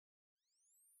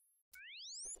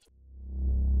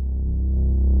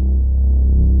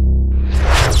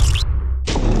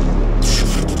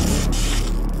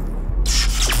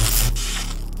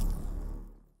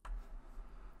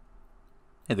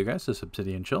Hey there guys, this is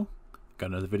Obsidian Chill.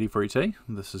 Got another video for you today.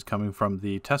 This is coming from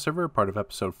the test server, part of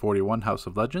episode 41, House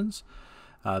of Legends.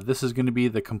 This is going to be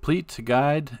the complete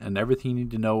guide and everything you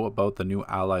need to know about the new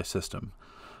ally system.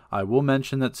 I will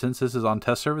mention that since this is on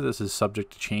test server, this is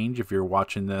subject to change if you're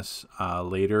watching this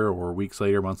later or weeks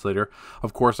later, months later.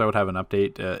 Of course, I would have an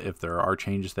update if there are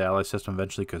changes to the ally system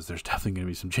eventually, because there's definitely going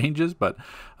to be some changes. But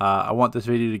I want this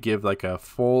video to give like a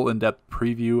full in-depth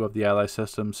preview of the ally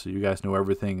system so you guys know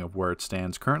everything of where it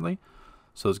stands currently.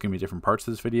 So there's going to be different parts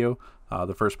of this video.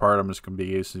 The first part, I'm just going to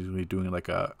be basically doing like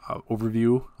a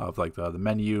overview of like the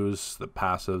menus, the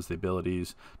passives, the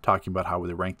abilities, talking about how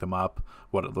they rank them up,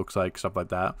 what it looks like, stuff like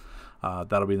that.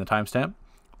 That'll be in the timestamp.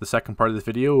 The second part of this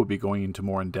video will be going into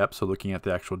more in depth, so looking at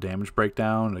the actual damage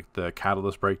breakdown, like the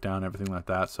catalyst breakdown, everything like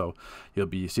that. So you'll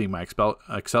be seeing my Excel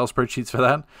spreadsheets for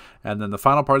that. And then the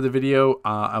final part of the video,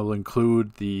 I will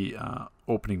include the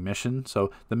opening mission. So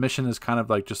the mission is kind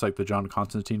of like just like the John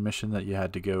Constantine mission that you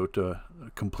had to go to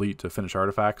complete to finish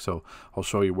artifacts. So I'll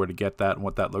show you where to get that and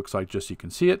what that looks like just so you can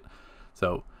see it.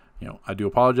 So I do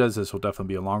apologize. This will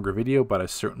definitely be a longer video, but I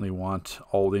certainly want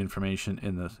all the information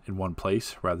in one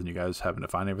place rather than you guys having to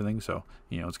find everything. So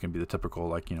it's gonna be the typical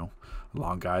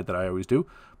long guide that I always do.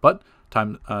 But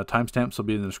timestamps will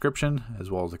be in the description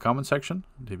as well as the comment section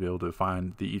to be able to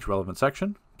find each relevant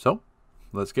section. So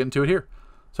let's get into it here.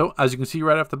 So as you can see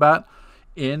right off the bat,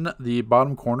 in the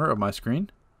bottom corner of my screen,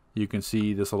 you can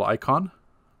see this little icon.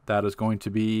 That is going to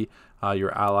be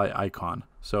your ally icon.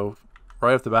 So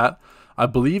right off the bat, I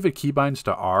believe it keybinds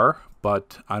to R,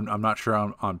 but I'm not sure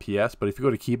on PS. But if you go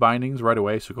to key bindings right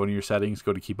away, so go to your settings,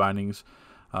 go to key bindings,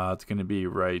 it's going to be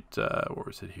right, where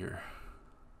is it here?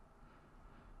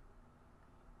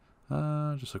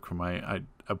 Just look for I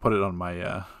put it on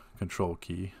my control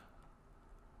key.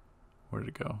 Where did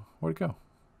it go? Where'd it go?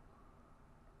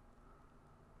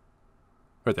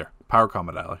 Right there, Power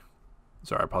Combat Ally.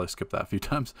 Sorry, I probably skipped that a few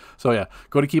times. So yeah,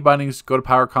 go to key bindings, go to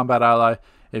Power Combat Ally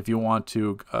if you want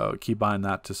to keybind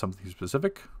that to something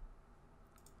specific.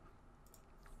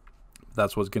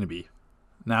 That's what it's going to be.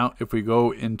 Now, if we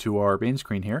go into our main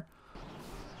screen here,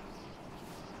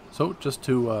 so just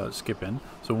to skip in,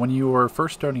 so when you are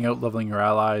first starting out leveling your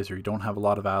allies, or you don't have a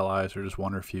lot of allies, or just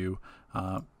one or few,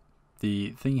 the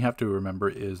thing you have to remember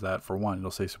is that for one, it'll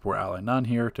say support ally none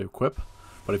here to equip.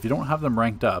 But if you don't have them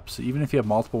ranked up, so even if you have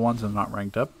multiple ones and not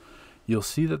ranked up, you'll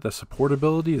see that the support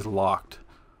ability is locked.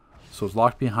 So it's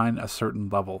locked behind a certain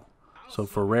level. So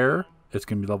for rare, it's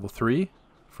going to be level 3.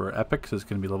 For epics, it's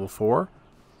going to be level 4.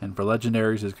 And for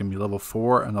legendaries, it's going to be level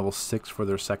 4 and level 6 for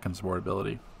their second support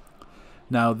ability.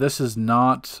 Now, this is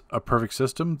not a perfect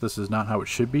system. This is not how it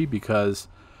should be, because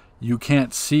you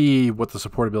can't see what the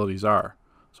support abilities are.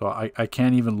 So I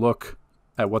can't even look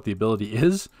at what the ability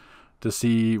is to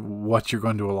see what you're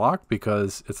going to unlock,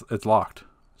 because it's locked.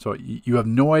 So you have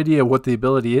no idea what the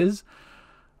ability is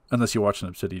unless you watch an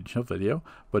Obsidian Chill video,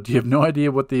 but you have no idea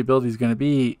what the ability is going to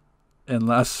be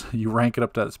unless you rank it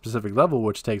up to that specific level,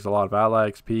 which takes a lot of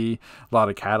ally XP, a lot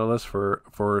of catalyst for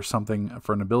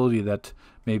an ability that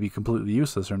may be completely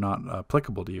useless or not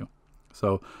applicable to you.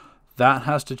 So that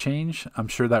has to change. I'm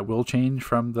sure that will change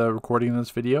from the recording of this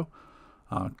video.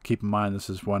 Keep in mind, this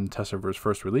is when test server is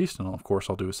first released, and of course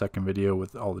I'll do a second video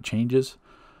with all the changes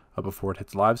before it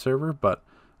hits live server. But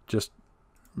just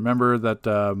remember that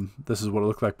this is what it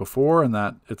looked like before, and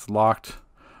that it's locked.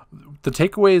 The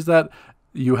takeaway is that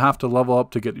you have to level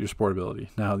up to get your support ability.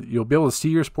 Now, you'll be able to see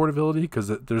your support ability, because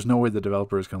there's no way the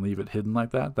developer is going to leave it hidden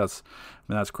like that. That's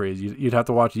crazy. You'd have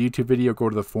to watch a YouTube video, go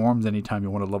to the forums anytime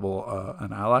you want to level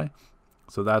an ally.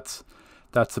 So that's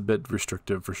a bit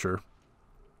restrictive for sure.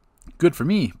 Good for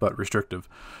me, but restrictive.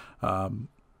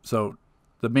 So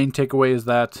the main takeaway is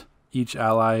that each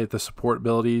ally, the support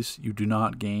abilities, you do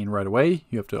not gain right away.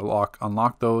 You have to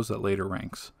unlock those at later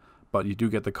ranks. But you do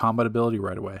get the combat ability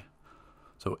right away.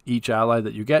 So each ally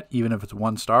that you get, even if it's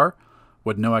 1 star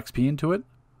with no XP into it,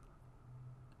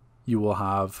 you will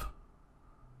have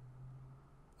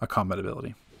a combat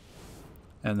ability.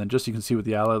 And then just so you can see what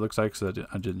the ally looks like, because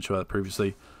I didn't show that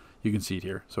previously, you can see it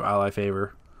here. So ally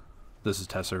favor. This is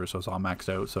test server, so it's all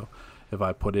maxed out. So if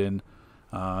I put in,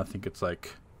 I think it's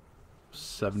like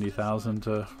 70,000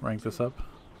 to rank this up,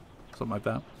 something like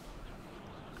that.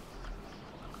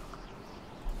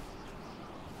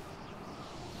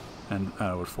 And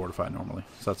I would fortify normally,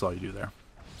 so that's all you do there.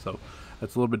 So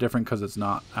it's a little bit different because it's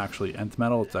not actually nth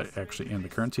metal, it's actually in the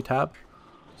currency tab.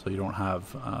 So you don't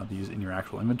have these in your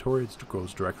actual inventory, it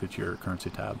goes directly to your currency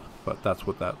tab. But that's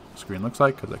what that screen looks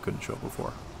like, because I couldn't show it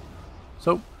before.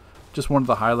 So just wanted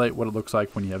to highlight what it looks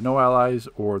like when you have no allies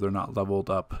or they're not leveled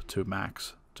up to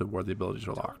max to where the abilities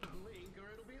are locked.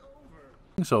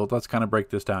 So let's kind of break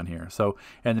this down here. So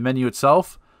in the menu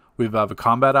itself, we have a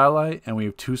combat ally and we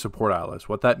have 2 support allies.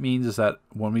 What that means is that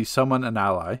when we summon an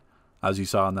ally, as you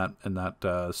saw in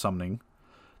that summoning,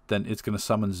 then it's going to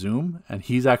summon Zoom, and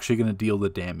he's actually going to deal the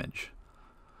damage.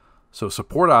 So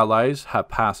support allies have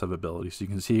passive abilities. So you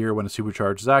can see here when a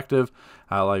supercharge is active,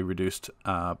 ally reduced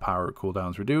power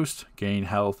cooldowns reduced, gain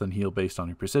health and heal based on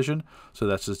your precision. So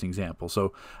that's just an example.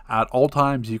 So at all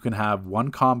times you can have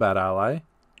 1 combat ally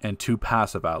and 2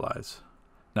 passive allies.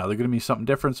 Now they're going to be something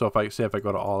different. So if I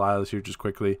go to all allies here just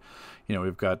quickly,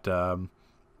 we've got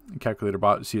calculator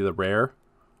bot. See the rare,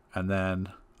 and then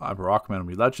Aquaman will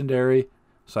be legendary.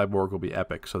 Cyborg will be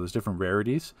epic. So there's different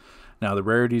rarities. Now the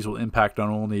rarities will impact not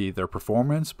only their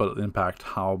performance, but it'll impact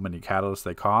how many catalysts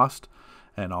they cost.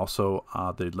 And also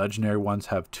the legendary ones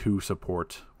have 2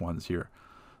 support ones here.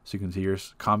 So you can see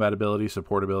here's combat ability,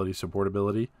 support ability, support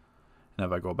ability. And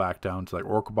if I go back down to like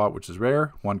Orcobot, which is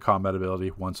rare, 1 combat ability,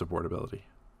 1 support ability.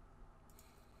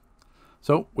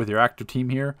 So with your active team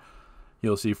here,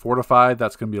 you'll see fortified,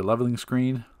 that's going to be a leveling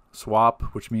screen. Swap,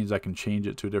 which means I can change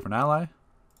it to a different ally.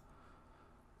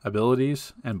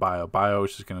 Abilities, and bio. Bio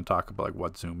is just going to talk about like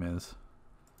what Zoom is.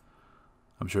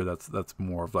 I'm sure that's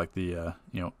more of like the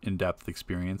in-depth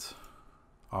experience.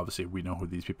 Obviously we know who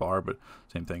these people are, but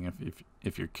same thing,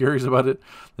 if you're curious about it,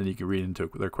 then you can read into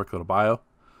their quick little bio.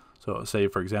 So say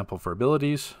for example for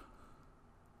abilities,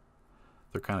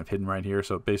 they're kind of hidden right here.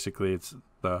 So basically it's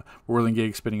the whirling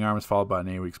gig spinning arm is followed by an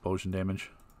AoE explosion damage.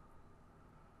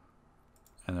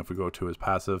 And if we go to his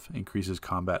passive, increases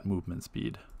combat movement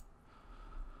speed.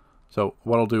 So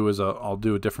what I'll do is I'll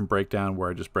do a different breakdown where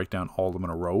I just break down all of them in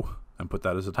a row and put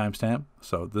that as a timestamp.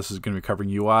 So this is going to be covering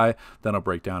UI. Then I'll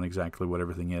break down exactly what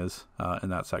everything is in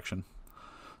that section.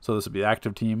 So this will be the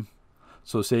active team.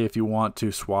 So say if you want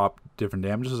to swap different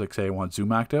damages, like say I want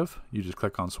Zoom active, you just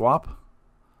click on swap.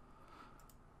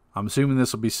 I'm assuming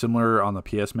this will be similar on the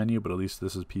PS menu, but at least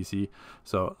this is PC.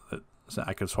 So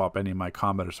I can swap any of my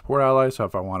combat or support allies. So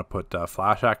if I want to put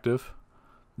Flash active,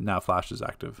 now Flash is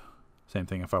active. Same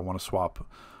thing if I want to swap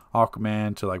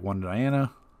Aquaman to like one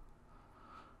Dianna,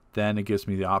 then it gives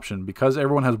me the option. Because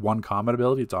everyone has 1 combat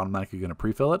ability, it's automatically going to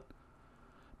pre-fill it.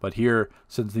 But here,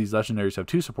 since these legendaries have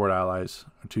 2 support allies,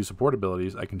 or 2 support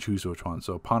abilities, I can choose which one.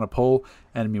 So upon a pull,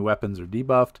 enemy weapons are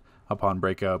debuffed. Upon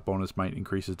breakout, bonus might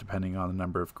increases depending on the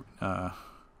number of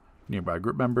nearby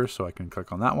group members. So I can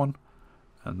click on that one,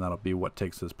 and that'll be what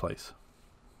takes this place.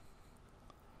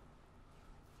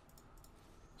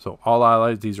 So all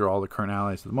allies, these are all the current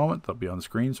allies at the moment. They'll be on the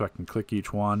screen, so I can click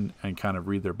each one and kind of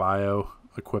read their bio,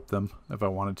 equip them if I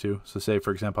wanted to. So say, for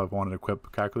example, I wanted to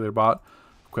equip Calculator Bot,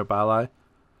 equip ally.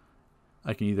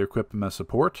 I can either equip him as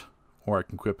support, or I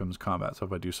can equip him as combat. So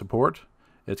if I do support,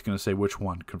 it's going to say which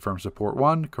one. Confirm support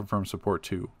 1, confirm support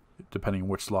 2, depending on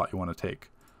which slot you want to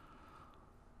take.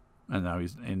 And now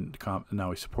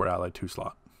he's support ally 2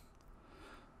 slot.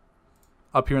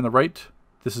 Up here on the right,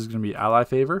 this is going to be ally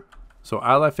favor. So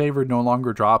ally favor no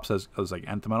longer drops as like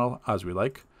nth metal as we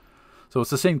like. So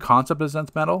it's the same concept as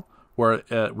nth metal, where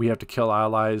we have to kill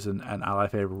allies and ally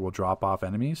favor will drop off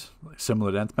enemies,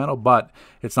 similar to nth metal, but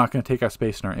it's not going to take up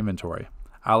space in our inventory.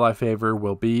 Ally favor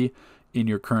will be in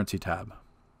your currency tab.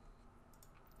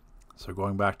 So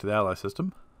going back to the ally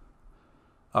system,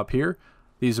 up here,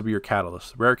 these will be your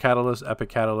catalysts. Rare catalysts, epic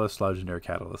catalysts, legendary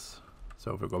catalysts.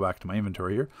 So if we go back to my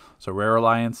inventory here, so Rare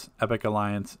Alliance, Epic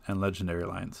Alliance, and Legendary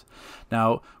Alliance.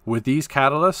 Now, with these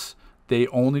catalysts,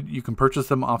 you can purchase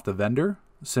them off the vendor,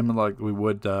 similar like we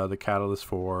would the catalyst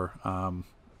for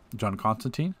John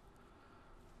Constantine,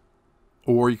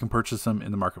 or you can purchase them in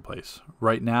the marketplace.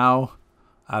 Right now,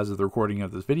 as of the recording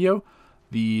of this video,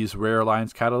 these Rare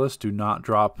Alliance catalysts do not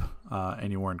drop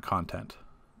anywhere in content.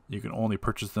 You can only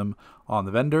purchase them on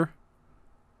the vendor.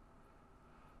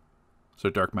 So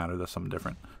dark matter, that's something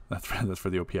different. That's for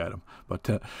the OP item. But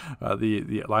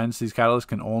the Alliance, these catalysts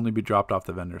can only be dropped off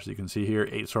the vendor. So you can see here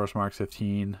 8 source marks,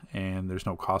 15, and there's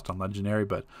no cost on legendary,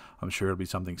 but I'm sure it'll be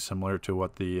something similar to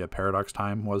what the Paradox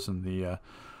time was in the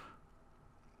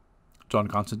John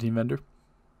Constantine vendor.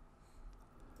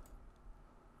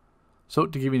 So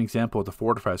to give you an example of what the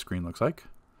Fortify screen looks like.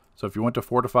 So if you went to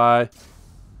Fortify,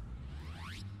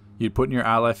 you'd put in your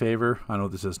ally favor. I know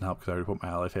this doesn't help because I already put my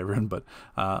ally favor in, but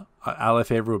ally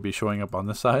favor would be showing up on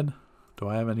this side. Do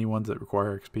I have any ones that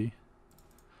require XP?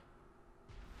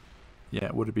 Yeah,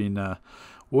 it would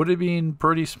have been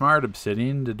pretty smart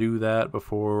Obsidian to do that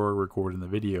before recording the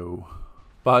video.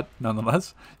 But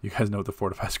nonetheless, you guys know what the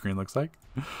Fortify screen looks like.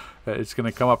 It's going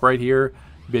to come up right here.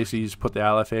 Basically, you just put the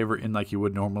ally favor in like you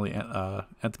would normally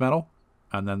nth metal,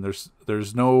 and then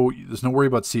there's no worry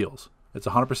about seals. It's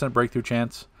 100% breakthrough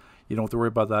chance. You don't have to worry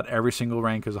about that. Every single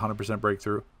rank is 100%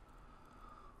 breakthrough.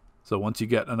 So once you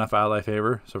get enough ally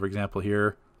favor, so for example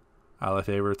here, ally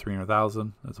favor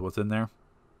 300,000, that's what's in there.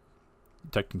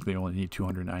 Technically you only need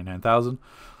 299,000,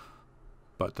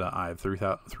 but I have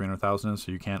 300,000, so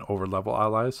you can't over level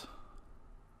allies.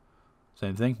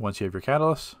 Same thing, once you have your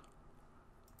catalyst,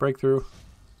 breakthrough.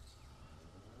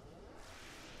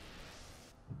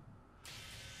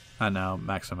 And now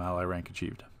maximum ally rank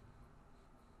achieved.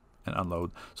 And unload.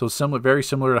 So similar, very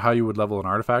similar to how you would level an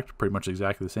artifact, pretty much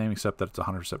exactly the same, except that it's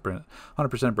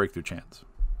 100% breakthrough chance.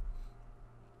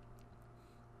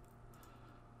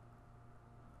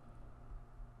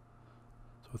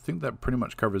 So I think that pretty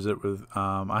much covers it. With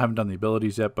I haven't done the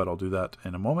abilities yet, but I'll do that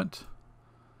in a moment.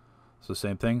 So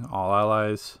same thing, all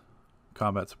allies,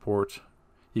 combat support.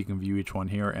 You can view each one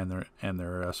here and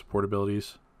their support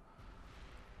abilities.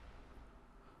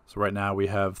 So right now we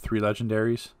have 3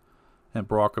 legendaries.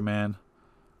 Emperor Aquaman,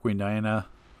 Queen Dianna,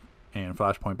 and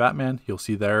Flashpoint Batman. You'll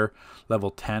see there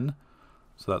level 10.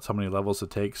 So that's how many levels it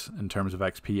takes in terms of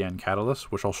XP and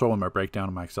catalyst, which I'll show in my breakdown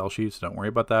in my Excel sheet, so don't worry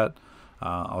about that.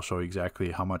 I'll show you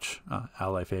exactly how much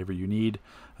ally favor you need,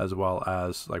 as well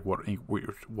as like what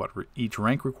each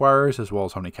rank requires, as well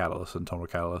as how many catalysts and total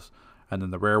catalysts. And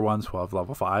then the rare ones will have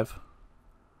level 5.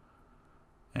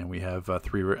 And we have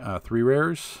 3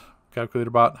 rares: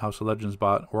 Calculator Bot, House of Legends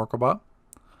Bot, Oracle Bot.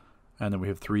 And then we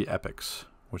have 3 epics,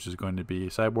 which is going to be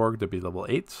Cyborg, to be level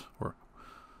 8, or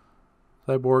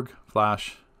Cyborg,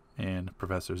 Flash, and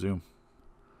Professor Zoom.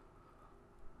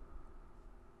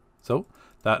 So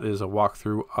that is a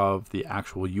walkthrough of the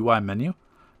actual UI menu.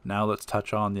 Now let's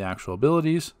touch on the actual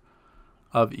abilities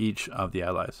of each of the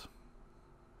allies.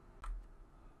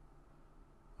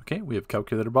 Okay, we have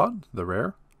Calculator Bot, the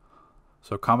rare.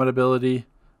 So combat ability,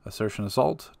 Assertion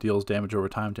Assault, deals damage over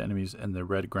time to enemies in the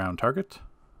red ground target.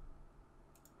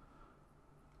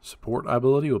 Support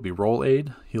ability will be Roll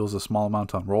Aid, heals a small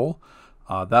amount on roll.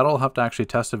 That'll have to actually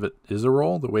test if it is a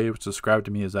roll. The way it was described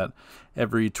to me is that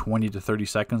every 20 to 30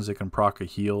 seconds it can proc a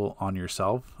heal on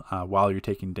yourself while you're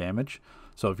taking damage.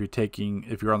 So if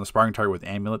you're on the sparring target with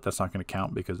Amulet, that's not going to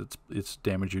count because it's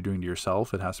damage you're doing to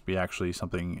yourself. It has to be actually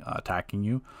something attacking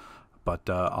you. But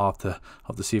I'll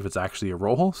have to see if it's actually a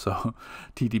roll. So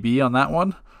TTB on that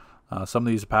one. Some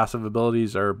of these passive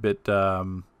abilities are a bit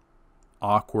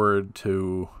awkward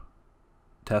to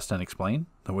test and explain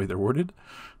the way they're worded,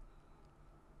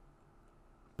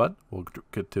 but we'll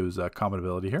get to his combat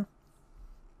ability here.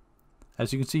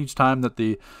 As you can see, each time that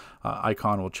the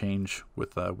icon will change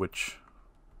with which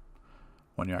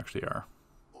one you actually are.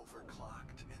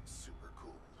 Overclocked and super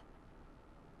cool.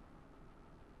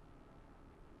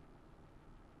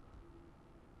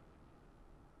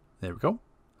 There we go.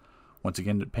 Once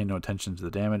again, pay no attention to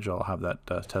the damage. I'll have that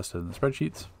tested in the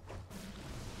spreadsheets.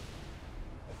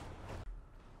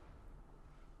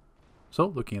 So,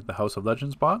 looking at the House of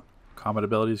Legends bot, combat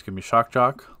abilities can be Shock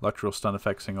Jock, Electrical Stun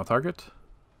Effect, single target.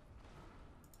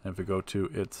 And if we go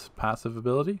to its passive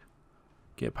ability,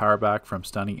 get power back from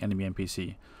stunning enemy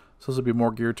NPC. So this will be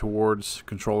more geared towards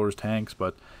controllers, tanks,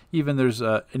 but even there's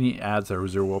any adds that are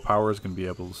 0 willpower is going to be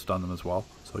able to stun them as well.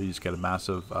 So you just get a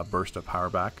massive burst of power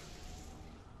back.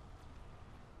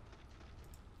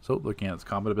 So looking at its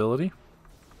combat ability,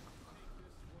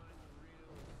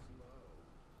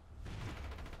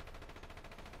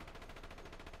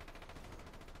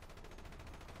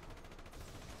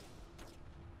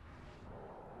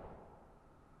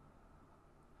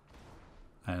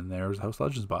 and there's House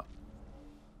Legends bot.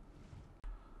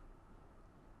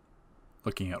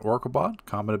 Looking at Oracle bot,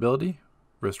 combat ability,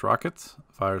 wrist rockets,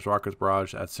 fires rockets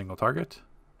barrage at single target.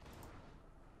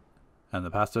 And the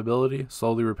passive ability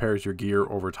slowly repairs your gear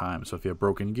over time. So if you have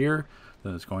broken gear,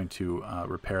 then it's going to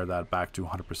repair that back to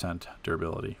 100%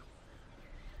 durability.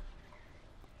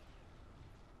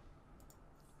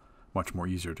 Much more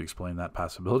easier to explain that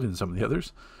passive ability than some of the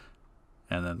others.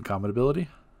 And then combat ability.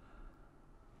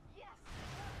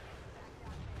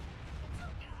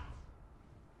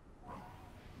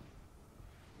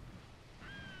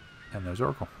 And there's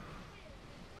Oracle.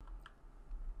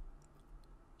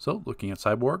 So looking at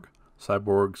Cyborg.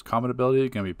 Cyborg's combat ability is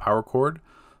going to be Power Chord.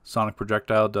 Sonic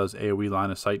Projectile does AoE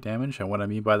line of sight damage, and what I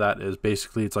mean by that is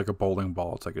basically it's like a bowling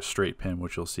ball. It's like a straight pin,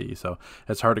 which you'll see. So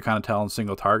it's hard to kind of tell in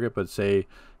single target, but say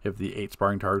if the 8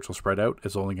 sparring targets will spread out,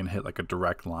 it's only going to hit like a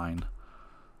direct line.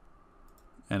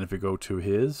 And if you go to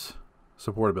his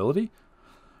support ability,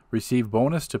 receive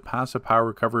bonus to passive power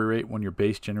recovery rate when your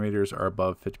base generators are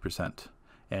above 50%.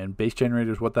 And base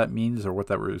generators, what that means, or what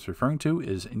that is referring to,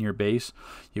 is in your base,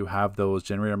 you have those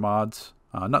generator mods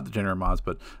Not the generator mods,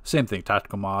 but same thing.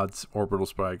 Tactical mods, orbital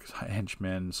spikes,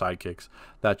 henchmen, sidekicks.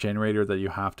 That generator that you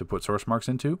have to put source marks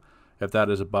into, if that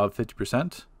is above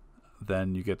 50%,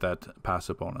 then you get that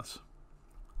passive bonus.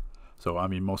 So, I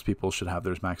mean, most people should have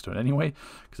theirs maxed out anyway,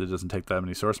 because it doesn't take that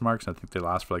many source marks. I think they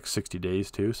last for like 60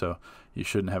 days too, so you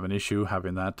shouldn't have an issue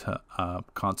having that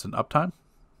constant uptime.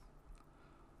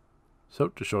 So,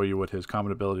 to show you what his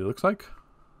combat ability looks like.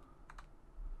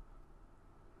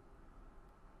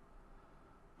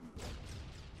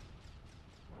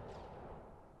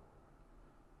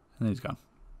 And he's gone.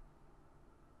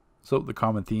 So the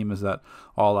common theme is that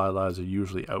all allies are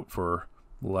usually out for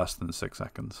less than 6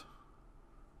 seconds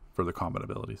for the combat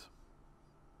abilities.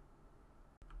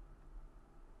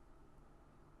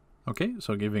 Okay,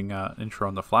 so giving an intro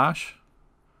on the Flash.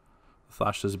 The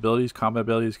Flash's abilities, combat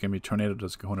abilities, can be Tornado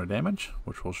does 100 damage,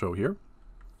 which we'll show here.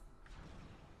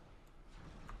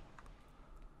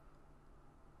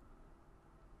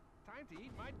 Time to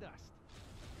eat my dust.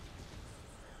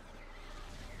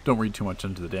 Don't read too much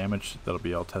into the damage. That'll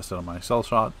be all tested on my Excel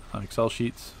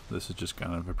sheets. This is just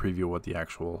kind of a preview of what the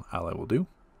actual ally will do.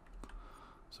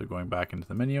 So going back into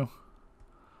the menu,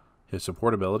 his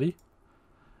support ability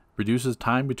reduces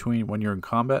time between when you're in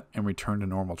combat and return to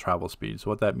normal travel speed. So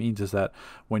what that means is that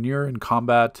when you're in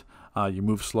combat, you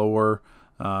move slower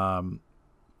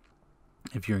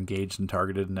if you're engaged and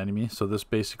targeted an enemy. So this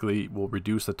basically will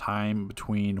reduce the time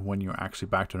between when you're actually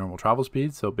back to normal travel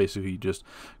speed. So basically you just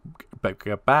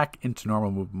get back into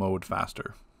normal move mode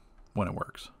faster when it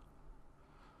works.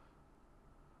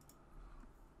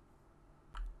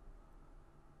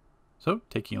 So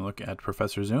taking a look at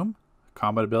Professor Zoom,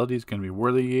 combat ability is going to be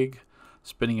Whirligig.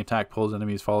 Spinning attack pulls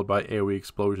enemies followed by AoE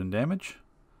explosion damage.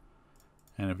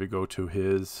 And if we go to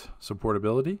his support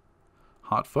ability,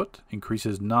 Hot Foot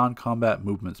increases non-combat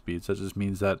movement speed. So that just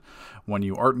means that when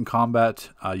you aren't in combat,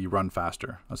 you run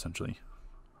faster, essentially.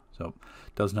 So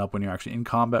it doesn't help when you're actually in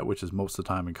combat, which is most of the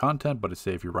time in content, but it's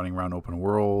say if you're running around open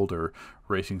world or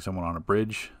racing someone on a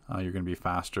bridge, you're going to be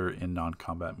faster in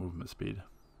non-combat movement speed.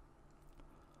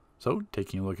 So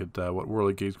taking a look at what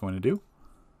Whirligig is going to do.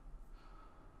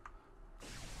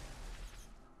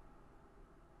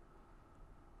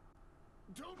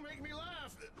 Don't make me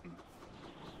laugh.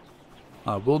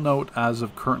 We'll note, as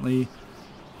of currently,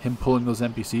 him pulling those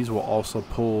NPCs will also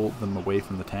pull them away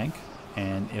from the tank.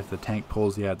 And if the tank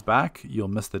pulls the ads back, you'll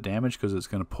miss the damage because it's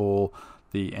going to pull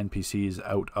the NPCs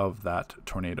out of that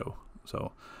tornado.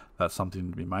 So that's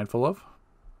something to be mindful of.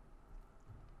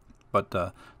 But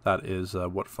that is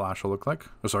what Flash will look like.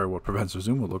 Oh, sorry, what Professor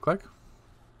Zoom will look like.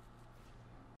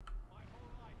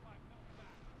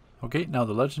 Okay, now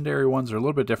the legendary ones are a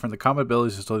little bit different. The combat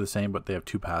abilities are still the same, but they have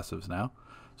 2 passives now.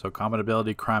 So combat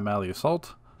ability, Crime Alley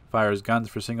Assault, fires guns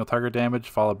for single target damage,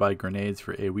 followed by grenades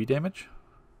for AoE damage.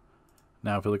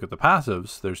 Now if you look at the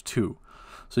passives, there's 2.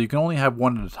 So you can only have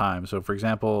one at a time. So for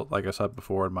example, like I said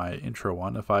before in my intro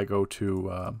one, if I go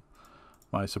to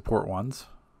my support ones,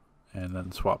 and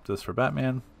then swap this for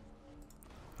Batman,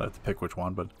 I have to pick which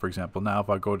one, but for example now if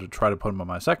I go to try to put him on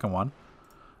my second one,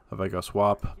 if I go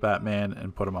swap Batman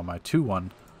and put him on my 2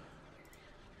 one,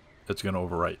 it's going to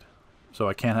overwrite. So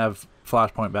I can't have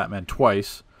Flashpoint Batman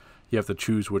twice. You have to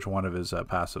choose which one of his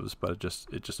passives, but it's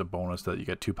just a bonus that you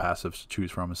get 2 passives to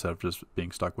choose from instead of just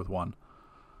being stuck with one.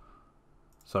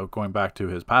 So going back to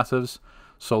his passives,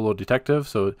 Solo Detective,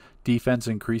 so defense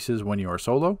increases when you are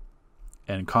solo,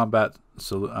 and combat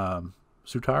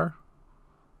Sutar,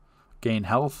 gain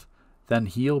health, then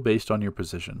heal based on your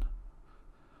position.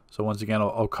 So once again,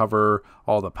 I'll cover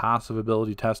all the passive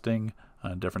ability testing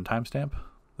on a different timestamp.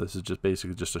 This is just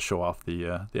basically just to show off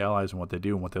the allies and what they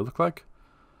do and what they look like.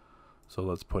 So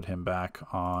let's put him back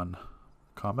on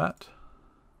combat.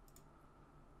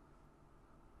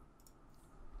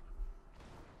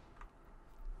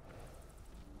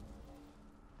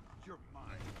 You're mine.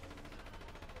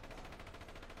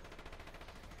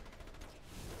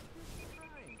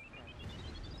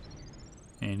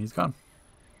 And he's gone.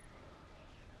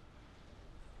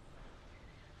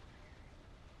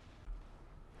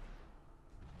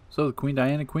 So the Queen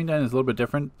Dianna is a little bit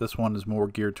different. This one is more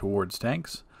geared towards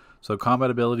tanks. So combat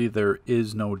ability, there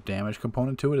is no damage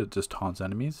component to it. It just taunts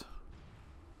enemies.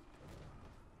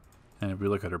 And if we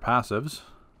look at her passives,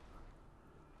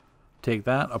 take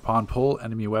that. Upon pull,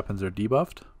 enemy weapons are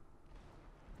debuffed.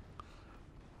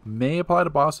 May apply to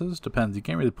bosses. Depends. You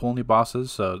can't really pull any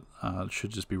bosses, so it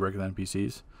should just be regular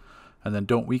NPCs. And then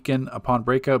don't weaken. Upon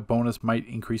breakout, bonus might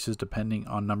increases depending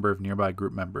on number of nearby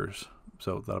group members.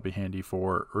 So that'll be handy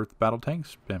for Earth battle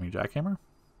tanks, spamming Jackhammer.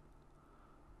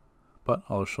 But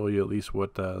I'll show you at least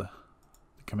what the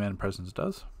command presence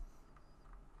does.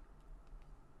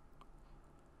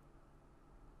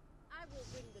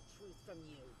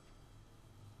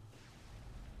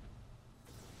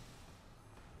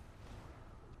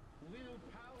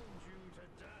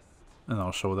 and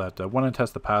I'll show that when I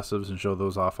test the passives and show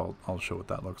those off, I'll show what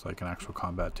that looks like in actual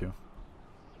combat too.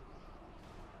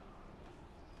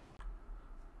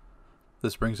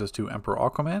 This brings us to Emperor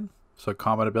Aquaman. So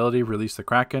combat ability, release the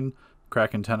Kraken.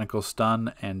 Kraken tentacle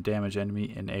stun and damage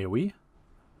enemy in AoE.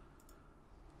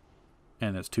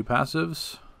 And it's 2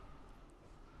 passives.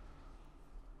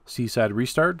 Seaside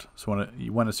restart. So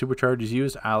when a supercharge is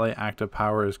used, ally active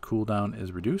power as cooldown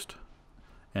is reduced.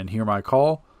 And Hear My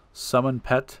Call. Summon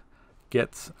pets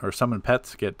get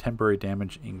temporary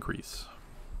damage increase.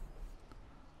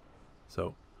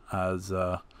 So as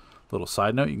a little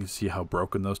side note, you can see how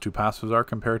broken those 2 passives are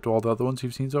compared to all the other ones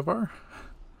you've seen so far.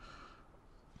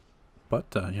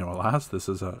 But, alas, this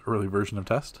is an early version of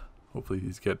test. Hopefully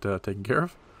these get taken care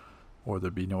of. Or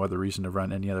there'd be no other reason to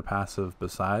run any other passive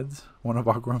besides one of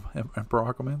Emperor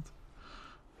Aquaman's.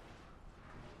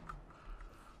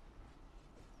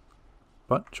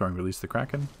 But, showing release the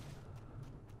Kraken.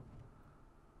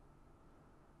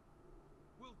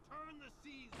 We'll turn the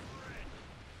seas red.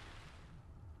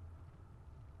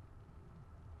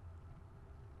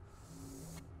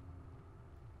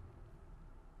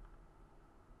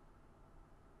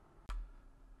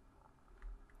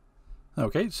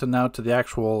 Okay, so now to the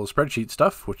actual spreadsheet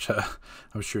stuff, which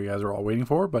I'm sure you guys are all waiting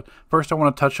for. But first I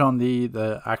want to touch on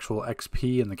the actual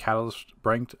XP and the catalyst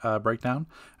breakdown,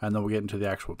 and then we'll get into the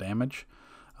actual damage.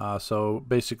 So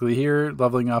basically here,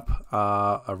 leveling up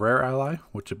a rare ally,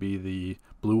 which would be the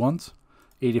blue ones.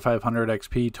 8,500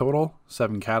 XP total,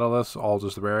 7 catalysts, all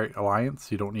just the rare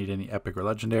alliance. You don't need any epic or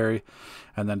legendary.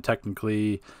 And then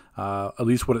technically, at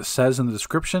least what it says in the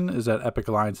description is that epic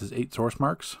alliance is 8 source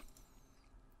marks.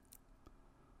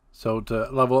 So to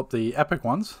level up the epic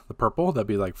ones, the purple, that'd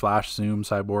be like Flash, Zoom,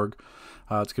 Cyborg.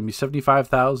 It's going to be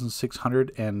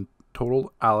 75,600 and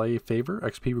total ally favor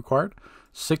XP required.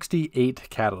 68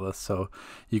 catalysts. So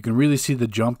you can really see the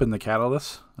jump in the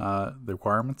catalysts, the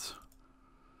requirements.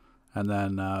 And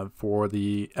then for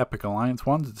the epic alliance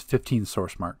ones, it's 15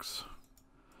 source marks.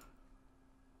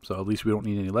 So at least we don't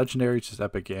need any legendaries, just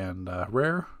epic and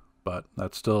rare. But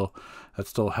that's still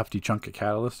a hefty chunk of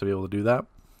catalysts to be able to do that.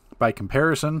 By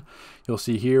comparison, you'll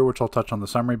see here, which I'll touch on the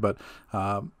summary, but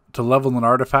to level an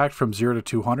artifact from 0 to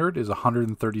 200 is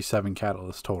 137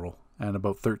 catalysts total and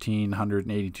about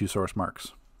 1,382 source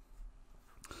marks.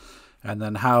 And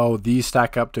then how these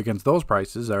stack up against those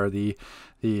prices are the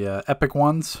epic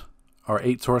ones are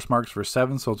 8 source marks for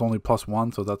 7, so it's only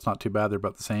 +1, so that's not too bad. They're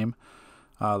about the same.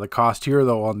 The cost here,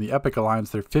 though, on the epic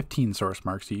alliance, they're 15 source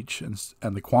marks each,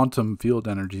 and the quantum field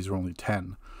energies are only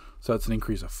 10, so that's an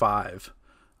increase of 5.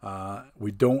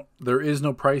 There is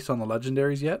no price on the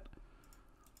legendaries yet.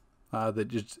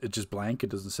 It's just blank. It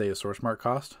doesn't say a source mark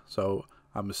cost. So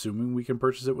I'm assuming we can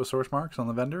purchase it with source marks on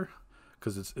the vendor,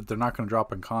 because they're not going to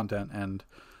drop in content. And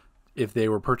if they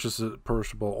were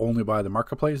purchasable only by the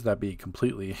marketplace, that'd be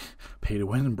completely pay to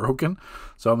win and broken.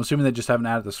 So I'm assuming they just haven't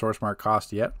added the source mark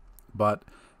cost yet. But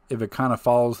if it kind of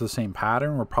follows the same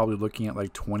pattern, we're probably looking at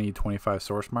like 20-25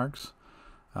 source marks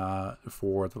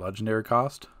for the legendary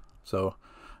cost. So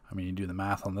I mean, you do the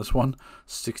math on this one,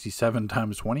 67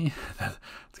 times 20,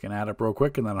 it's going to add up real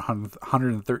quick, and then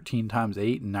 113 times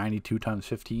 8 and 92 times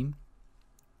 15.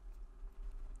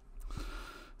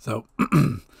 So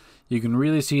you can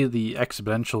really see the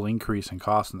exponential increase in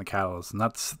cost in the catalyst, and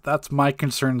that's my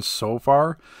concern so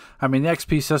far. I mean, the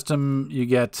XP system, you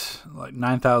get like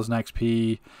 9,000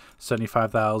 XP,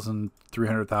 75,000,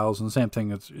 300,000, same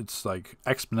thing. It's like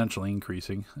exponentially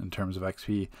increasing in terms of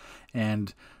XP,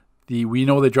 and we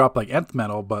know they drop like nth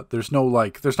metal, but there's not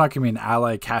going to be an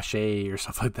ally cachet or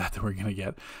stuff like that we're going to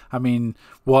get. I mean,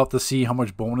 we'll have to see how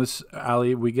much bonus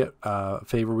ally we get,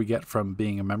 favor we get from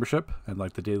being a membership and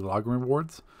like the daily login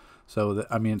rewards. So,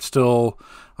 I mean,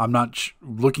 I'm not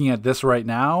looking at this right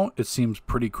now. It seems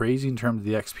pretty crazy in terms of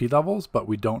the XP levels, but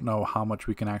we don't know how much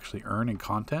we can actually earn in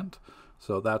content.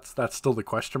 So that's still the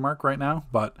question mark right now.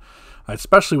 But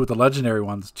especially with the legendary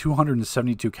ones,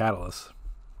 272 catalysts.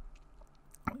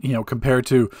 You know, compared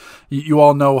to, you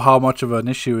all know how much of an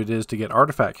issue it is to get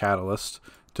artifact catalysts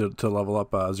to level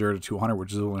up 0 to 200,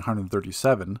 which is only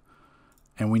 137,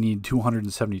 and we need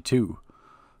 272.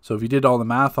 So if you did all the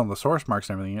math on the source marks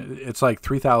and everything, it's like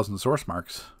 3,000 source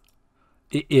marks.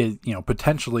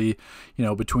 Potentially,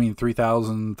 between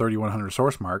 3,000, 3,100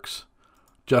 source marks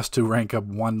just to rank up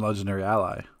one legendary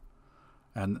ally.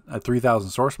 And at 3,000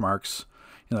 source marks,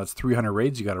 that's 300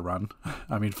 raids you got to run.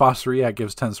 I mean, Phos 3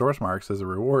 gives 10 source marks as a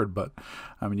reward, but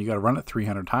I mean, you got to run it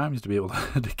 300 times to be able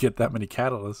to get that many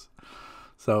catalysts.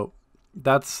 So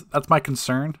that's my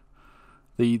concern.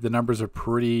 The numbers are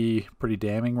pretty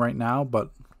damning right now,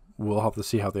 but we'll have to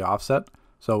see how they offset.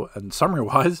 So, and summary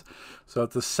wise, so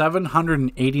it's a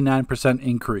 789%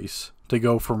 increase to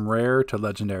go from rare to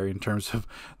legendary in terms of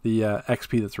the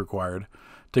XP that's required.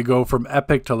 To go from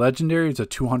epic to legendary, it's a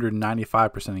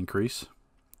 295% increase.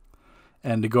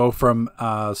 And to go from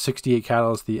 68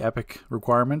 catalyst, the epic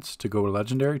requirements, to go to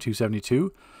legendary,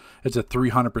 272, it's a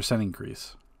 300%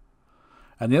 increase.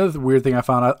 And the other weird thing I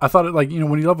found, I thought it, like,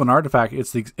 when you level an artifact,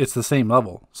 it's the same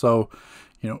level. So,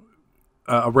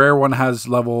 a rare one has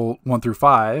level 1 through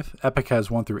 5, epic has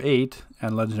 1 through 8,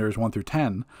 and legendary is 1 through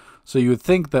 10. So you would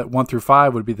think that 1 through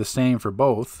 5 would be the same for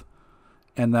both,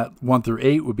 and that 1 through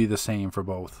 8 would be the same for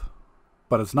both.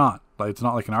 But it's not. It's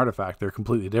not like an artifact. They're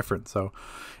completely different. So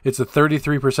it's a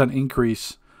 33%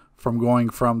 increase from going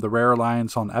from the rare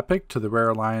alliance on epic to the rare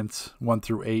alliance 1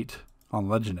 through 8 on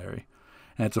legendary.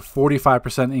 And it's a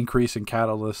 45% increase in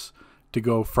catalysts to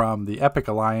go from the epic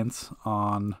alliance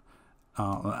on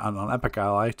epic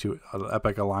ally to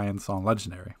epic alliance on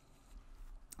legendary.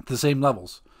 The same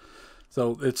levels.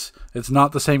 So it's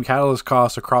not the same catalyst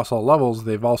cost across all levels.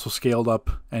 They've also scaled up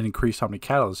and increased how many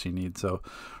catalysts you need. So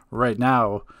right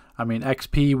now,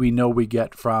 XP we know we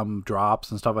get from drops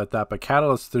and stuff like that, but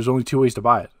catalysts, there's only two ways to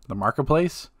buy it: the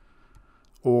marketplace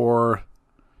or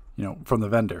from the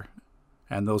vendor,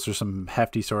 and those are some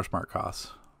hefty source mark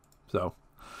costs. So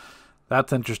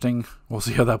that's interesting. We'll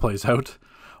see how that plays out.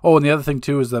 Oh, and the other thing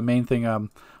too is the main thing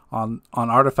on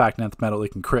artifact nth metal, it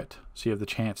can crit, so you have the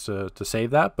chance to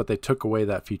save that, but they took away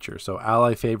that feature. So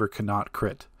ally favor cannot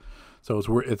crit. So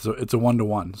it's a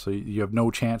 1-to-1. So you have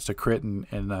no chance to crit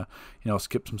and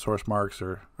skip some source marks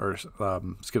or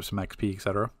skip some XP,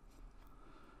 etc.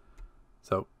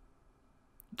 So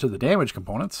to the damage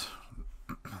components,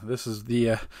 this is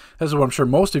what I'm sure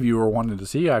most of you are wanting to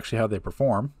see, actually, how they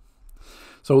perform.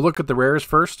 So we'll look at the rares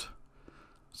first.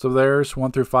 So there's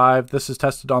 1 through 5. This is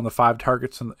tested on the 5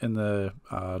 targets in the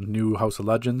new House of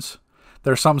Legends.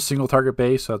 There's some single target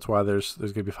base, so that's why there's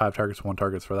going to be 5 targets, 1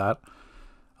 targets for that.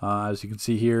 As you can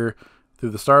see here, through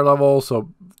the star level,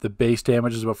 so the base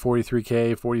damage is about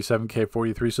 43k, 47k,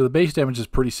 43. So the base damage is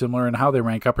pretty similar, and how they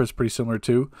rank up is pretty similar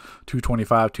too.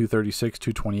 225, 236,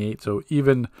 228. So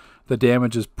even the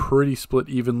damage is pretty split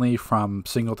evenly from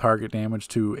single target damage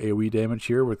to AoE damage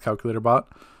here with Calculator Bot,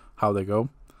 how they go.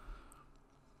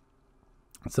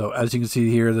 So as you can see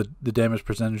here, the damage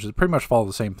percentages pretty much follow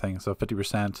the same thing. So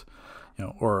 50%,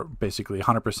 or basically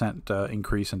 100%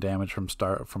 increase in damage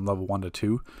from level 1 to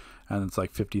 2, and it's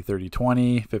like 50, 30,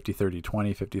 20, 50, 30,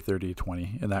 20, 50, 30,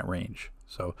 20 in that range.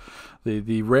 So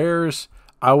the rares,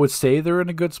 I would say they're in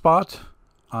a good spot.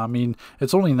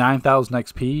 It's only 9,000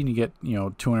 XP, and you get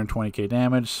 220k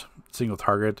damage, single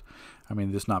target.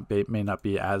 This may not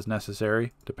be as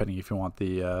necessary, depending if you want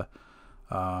the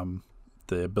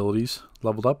abilities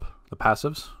leveled up, the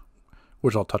passives,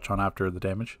 which I'll touch on after the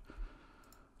damage.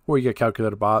 Or you get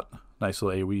Calculator Bot, nice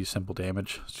little AoE, simple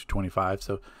damage, it's 225.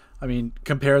 So,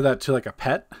 compare that to like a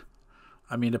pet.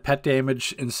 A pet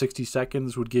damage in 60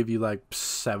 seconds would give you like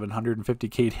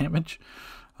 750k damage.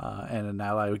 And an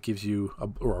ally gives you,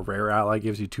 or a rare ally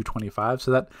gives you 225.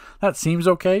 So that seems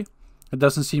okay. It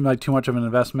doesn't seem like too much of an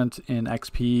investment in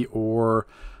XP or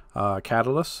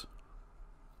catalysts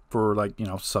for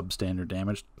substandard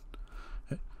damage.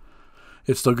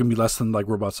 It's still going to be less than like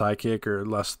Robot Sidekick or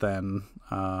less than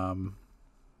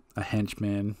a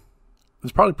Henchman.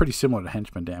 It's probably pretty similar to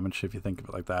Henchman damage if you think of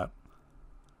it like that.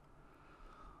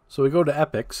 So we go to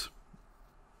Epics.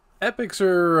 Epics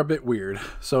are a bit weird.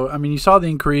 So, you saw the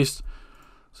increase.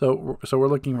 So we're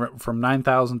looking from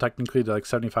 9,000 technically to like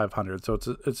 7,500. So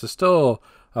it's still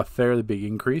a fairly big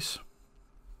increase.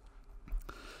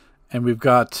 And we've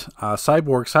got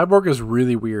Cyborg. Cyborg is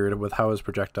really weird with how his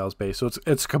projectile is based. So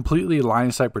it's completely line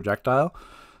of sight projectile.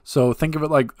 So think of it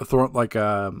like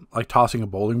tossing a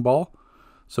bowling ball.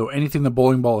 So anything the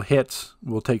bowling ball hits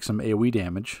will take some AoE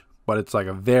damage, but it's like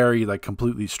a very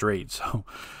completely straight. So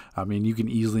you can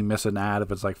easily miss an ad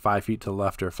if it's like 5 feet to the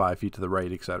left or 5 feet to the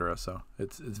right, etc. So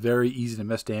it's very easy to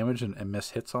miss damage and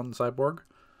miss hits on Cyborg.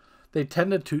 They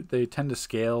tend to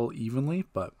scale evenly,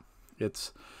 but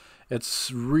it's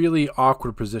really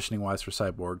awkward positioning wise for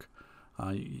Cyborg.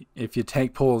 If you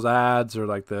tank pulls ads or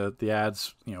like the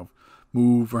ads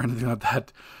move or anything like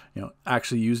that,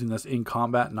 actually using this in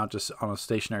combat, not just on a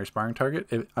stationary sparring target.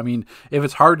 If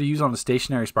it's hard to use on a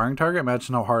stationary sparring target,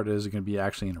 imagine how hard it is going to be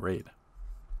actually in a raid.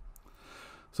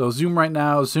 So Zoom right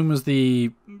now, Zoom is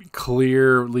the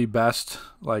clearly best.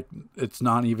 It's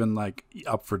not even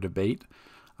up for debate.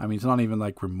 It's not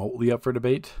even remotely up for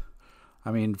debate.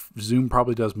 Zoom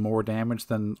probably does more damage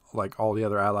than all the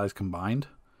other allies combined,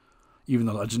 even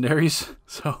the legendaries.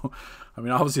 So,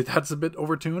 obviously that's a bit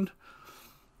overtuned.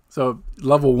 So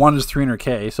level 1 is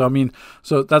 300k. So I mean,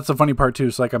 so that's the funny part too.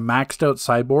 It's like a maxed out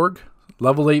Cyborg,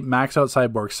 level 8 maxed out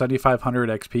Cyborg, 7500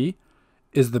 XP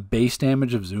is the base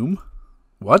damage of Zoom.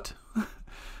 What?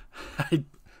 I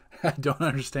don't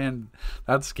understand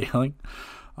that scaling.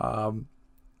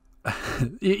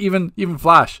 Even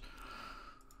Flash.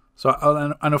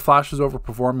 So I know Flash was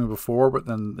overperforming before, but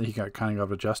then he kind of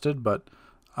got adjusted. But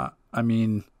I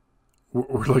mean,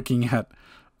 we're looking at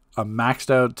a maxed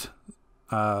out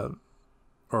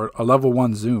or a level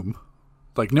 1 Zoom,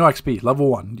 like no XP, level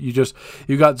 1. You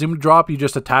got Zoom to drop, you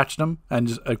just attached him and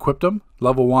just equipped him.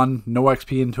 Level 1, no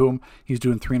XP into him. He's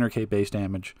doing 300k base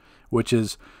damage, which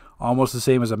is almost the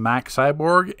same as a max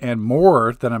Cyborg and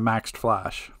more than a maxed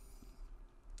Flash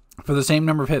for the same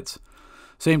number of hits.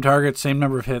 Same target, same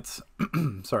number of hits.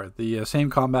 Sorry, the same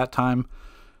combat time,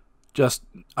 just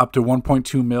up to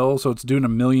 1.2 mil. So it's doing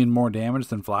 1 million more damage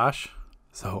than Flash.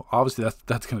 So obviously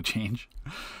that's going to change,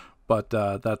 but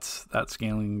that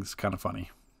scaling is kind of funny.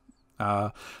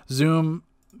 Zoom,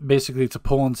 basically it's a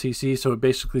pull in CC, so it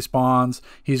basically spawns.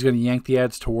 He's going to yank the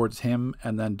ads towards him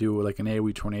and then do like an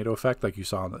AoE tornado effect, like you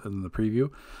saw in the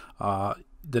preview.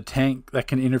 The tank that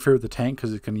can interfere with the tank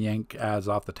because it can yank ads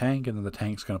off the tank, and then the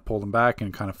tank's going to pull them back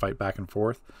and kind of fight back and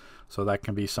forth. So that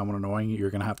can be somewhat annoying.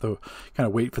 You're going to have to kind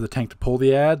of wait for the tank to pull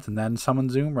the ads and then summon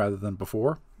Zoom rather than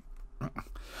before.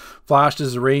 Flash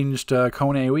is a ranged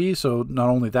cone AoE, so not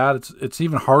only that, it's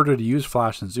even harder to use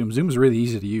Flash than Zoom. Zoom's really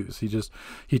easy to use.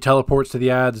 He teleports to the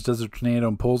ads, does a tornado,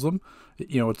 and pulls them.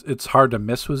 You know, it's hard to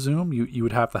miss with Zoom. You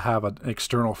would have to have an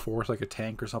external force like a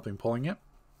tank or something pulling it.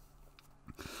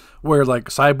 Where like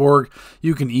Cyborg,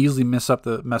 you can easily mess up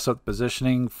the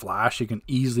positioning. Flash, you can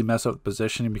easily mess up the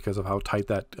positioning because of how tight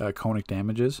that conic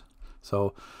damage is.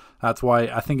 So that's why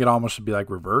I think it almost should be like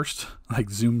reversed. Like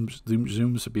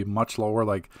zooms should be much lower,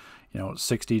 like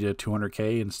 60 to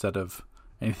 200k instead of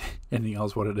anything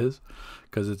else. What it is,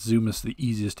 because Zoom is the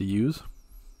easiest to use.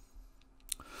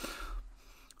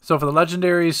 So for the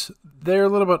legendaries, they're a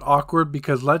little bit awkward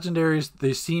because legendaries,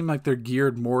 they seem like they're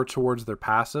geared more towards their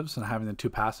passives and having the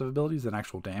 2 passive abilities than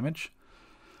actual damage.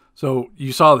 So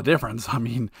you saw the difference. I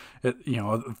mean,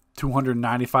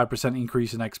 295%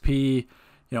 increase in XP,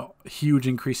 huge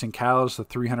increase in Catalyst, a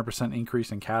 300%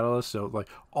 increase in Catalyst. So like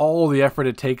all the effort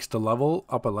it takes to level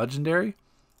up a legendary,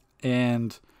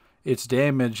 and its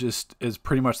damage is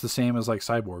pretty much the same as like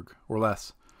Cyborg or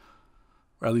less.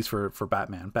 Or at least for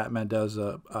Batman. Batman does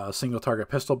a single target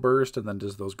pistol burst and then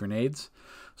does those grenades.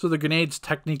 So the grenades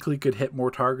technically could hit more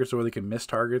targets or they can miss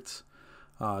targets.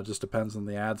 Just depends on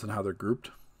the ads and how they're grouped.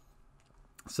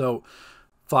 So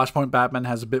Flashpoint Batman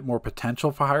has a bit more potential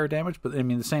for higher damage, but I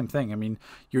mean the same thing. I mean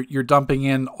you're dumping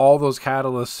in all those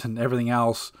catalysts and everything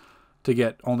else to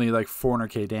get only like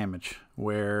 400k damage,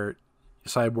 where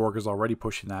Cyborg is already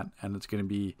pushing that, and it's going to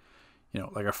be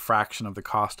like a fraction of the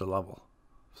cost to level.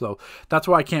 So that's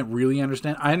why I can't really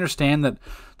understand. I understand that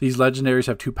these legendaries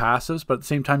have 2 passives, but at the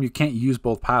same time, you can't use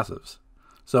both passives.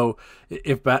 So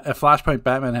if Flashpoint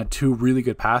Batman had 2 really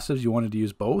good passives, you wanted to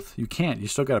use both, you can't. You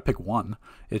still got to pick one.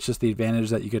 It's just the advantage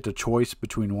that you get to choice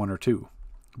between 1 or 2.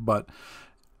 But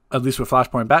at least with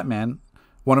Flashpoint Batman,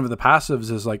 one of the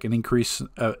passives is like an increase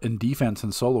in defense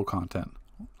and solo content.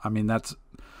 I mean, that's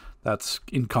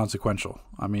inconsequential.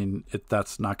 I mean,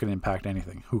 that's not going to impact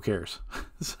anything. Who cares?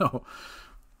 So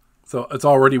it's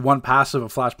already one passive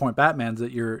of Flashpoint Batman's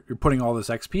that you're putting all this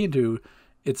XP into.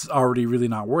 It's already really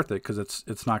not worth it because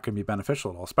it's not going to be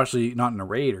beneficial at all, especially not in a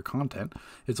raid or content.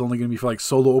 It's only going to be for like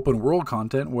solo open world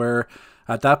content, where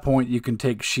at that point you can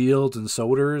take shields and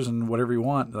soders and whatever you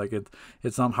want. Like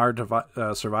it's not hard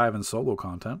to survive in solo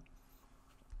content.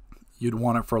 You'd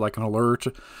want it for like an alert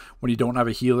when you don't have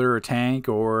a healer or tank,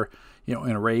 or in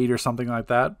a raid or something like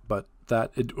that. But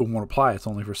that it won't apply. It's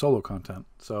only for solo content.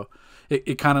 So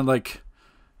it kind of like,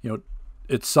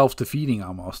 it's self-defeating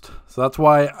almost. So that's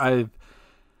why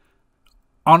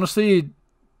honestly,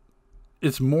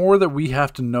 it's more that we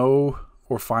have to know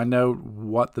or find out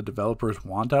what the developers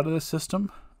want out of this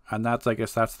system. And I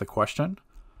guess that's the question.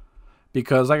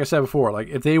 Because like I said before, like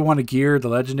if they want to gear the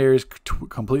legendaries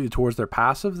completely towards their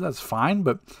passives, that's fine.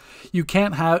 But you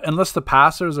can't have, unless the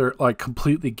passives are like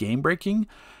completely game breaking,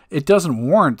 it doesn't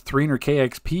warrant 300k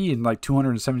XP and like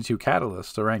 272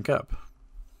 catalysts to rank up.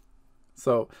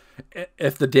 So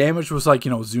if the damage was like,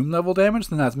 Zoom level damage,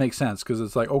 then that makes sense. Because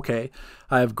it's like, okay,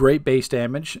 I have great base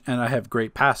damage and I have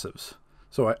great passives.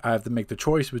 So I have to make the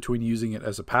choice between using it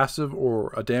as a passive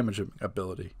or a damage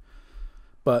ability.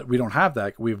 But we don't have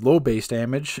that. We have low base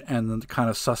damage and then kind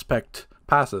of suspect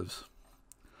passives.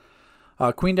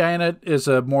 Queen Dianna is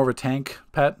more of a tank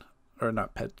pet, or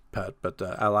not pet, but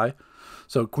ally.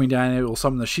 So Queen Dianna will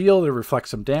summon the shield. It reflects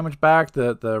some damage back.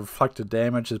 The reflected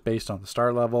damage is based on the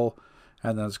star level.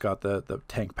 And then it's got the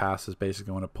tank passes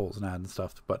basically when it pulls an ad and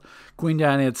stuff. But Queen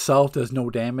Dianna itself does no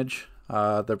damage.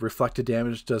 The reflected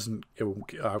damage doesn't,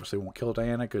 obviously won't kill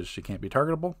Dianna because she can't be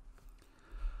targetable.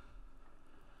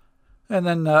 And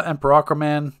then Emperor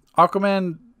Aquaman.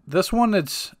 Aquaman, this one,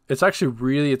 it's actually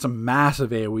really, it's a massive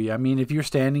AoE. I mean, if you're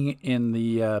standing in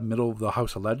the middle of the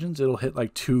House of Legends, it'll hit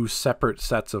like 2 separate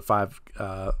sets of 5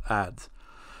 ads.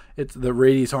 The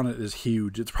radius on it is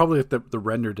huge. It's probably at the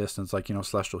render distance, like,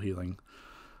 Celestial Healing.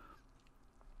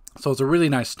 So it's a really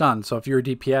nice stun. So if you're a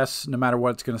DPS, no matter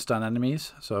what, it's going to stun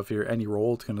enemies. So if you're any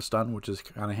roll, it's going to stun, which is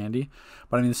kind of handy.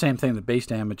 But I mean, the same thing, the base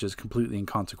damage is completely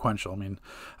inconsequential. I mean,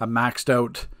 a maxed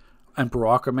out Emperor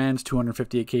Aquaman's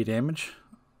 258k damage.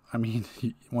 I mean,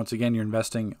 once again, you're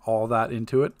investing all that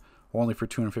into it, only for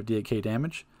 258k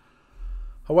damage.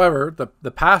 However,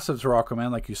 the passives for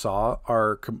Aquaman, like you saw,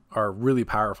 are really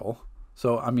powerful.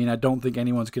 So, I mean, I don't think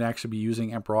anyone's going to actually be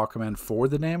using Emperor Aquaman for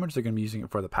the damage. They're going to be using it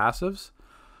for the passives.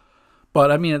 But,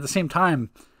 I mean, at the same time,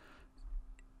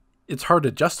 it's hard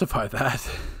to justify that.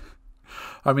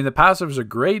 I mean, the passives are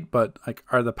great, but like,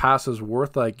 are the passives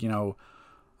worth, like, $200,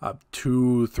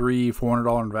 $300,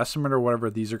 $400 investment or whatever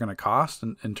these are going to cost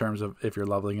in terms of if you're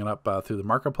leveling it up through the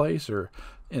marketplace, or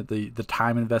the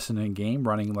time invested in game,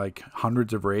 running like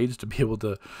hundreds of raids to be able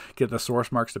to get the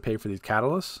source marks to pay for these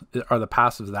catalysts? Are the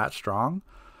passives that strong?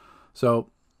 So,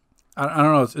 I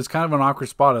don't know. It's kind of an awkward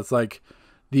spot. It's like,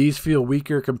 these feel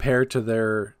weaker compared to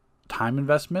their time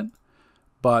investment,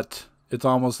 but it's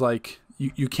almost like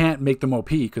you can't make them OP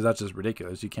because that's just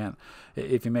ridiculous. You can't,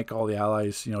 if you make all the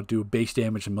allies, do base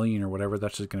damage 1,000,000 or whatever,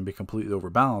 that's just going to be completely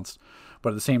overbalanced.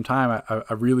 But at the same time,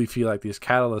 I really feel like these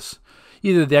catalysts,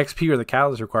 either the XP or the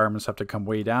catalyst requirements have to come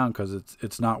way down because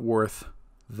it's not worth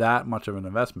that much of an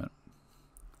investment.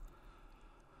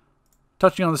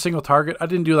 Touching on the single target, I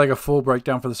didn't do like a full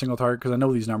breakdown for the single target because I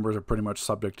know these numbers are pretty much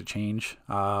subject to change.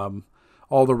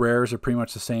 All the rares are pretty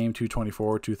much the same,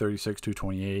 224, 236,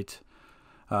 228.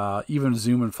 Even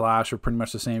Zoom and Flash are pretty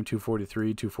much the same,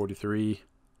 243, 243.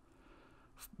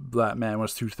 Batman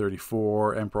was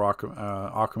 234. Emperor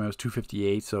Aquaman was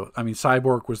 258. So, I mean,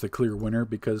 Cyborg was the clear winner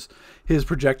because his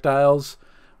projectiles,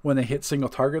 when they hit single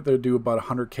target, they do about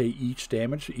 100k each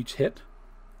damage, each hit.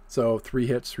 So 3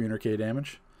 hits, 300k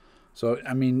damage. So,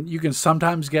 I mean, you can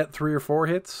sometimes get 3 or 4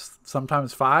 hits,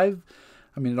 sometimes 5.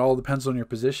 I mean, it all depends on your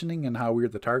positioning and how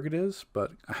weird the target is,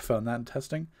 but I found that in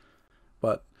testing.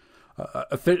 But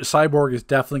Cyborg is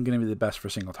definitely going to be the best for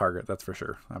single target, that's for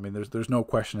sure. I mean, there's no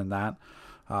question in that.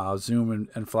 Zoom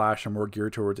and Flash are more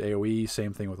geared towards AoE,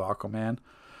 same thing with Aquaman.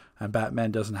 And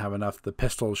Batman doesn't have enough, the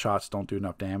pistol shots don't do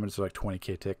enough damage, it's like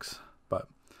 20k ticks. But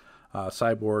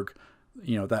Cyborg,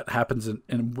 that happens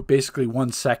in basically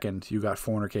 1 second, you got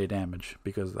 400k damage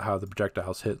because of how the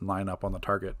projectiles hit and line up on the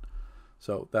target.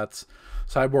 So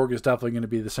Cyborg is definitely going to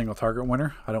be the single target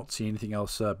winner. I don't see anything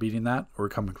else beating that or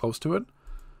coming close to it.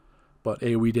 But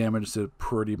AoE damage is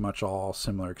pretty much all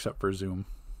similar except for Zoom.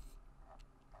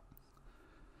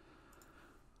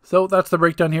 So that's the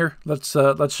breakdown here. Let's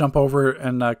jump over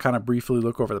and kind of briefly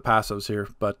look over the passives here.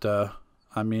 But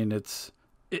I mean, it's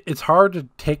hard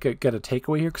to get a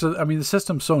takeaway here because I mean the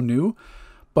system's so new,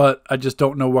 but I just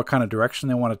don't know what kind of direction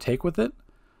they want to take with it.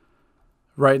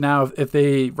 Right now,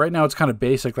 it's kind of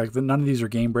basic. Like none of these are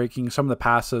game breaking. Some of the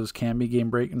passives can be game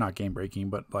breaking, not game breaking,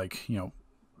 but like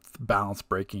balance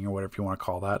breaking or whatever you want to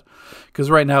call that. Because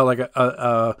right now, like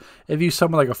if you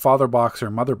summon like a father box or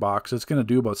mother box, it's going to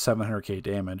do about 700k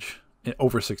damage in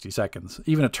over 60 seconds.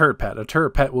 Even a turret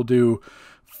pet will do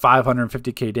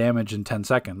 550k damage in 10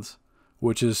 seconds.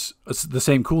 Which is the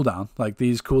same cooldown. Like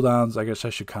these cooldowns, I guess I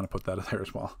should kind of put that in there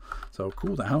as well. So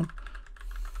cooldown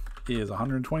is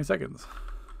 120 seconds.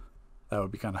 That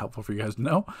would be kind of helpful for you guys to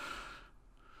know.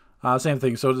 Same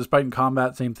thing. So despite in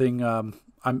combat, same thing.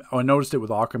 I noticed it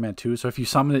with Aquaman too. So if you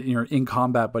summon it and you're in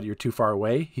combat but you're too far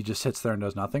away, he just sits there and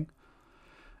does nothing.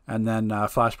 And then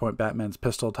Flashpoint Batman's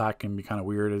pistol attack can be kind of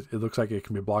weird. It looks like it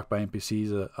can be blocked by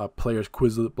NPCs. A player's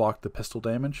Quizlet blocked the pistol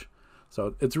damage.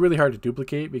 So it's really hard to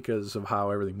duplicate because of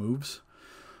how everything moves.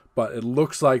 But it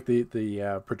looks like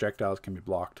the projectiles can be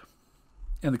blocked.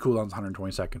 And the cooldown's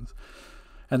 120 seconds.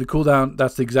 And the cooldown,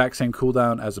 that's the exact same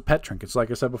cooldown as a pet trinket. So like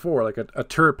I said before, like a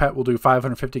turret pet will do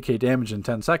 550k damage in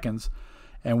 10 seconds.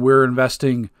 And we're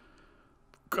investing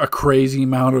a crazy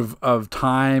amount of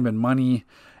time and money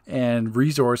and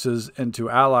resources into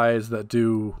allies that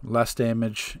do less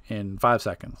damage in 5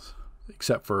 seconds.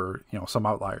 Except for, some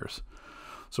outliers.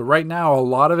 So right now, a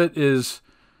lot of it is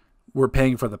we're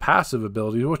paying for the passive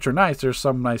abilities, which are nice. There's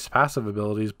some nice passive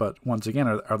abilities, but once again,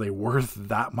 are they worth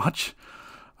that much?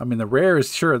 I mean, the rare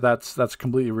is sure that's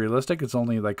completely realistic. It's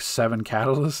only like 7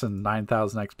 catalysts and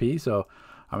 9,000 XP, so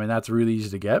I mean that's really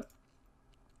easy to get,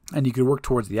 and you could work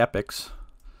towards the epics.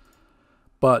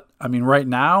 But I mean, right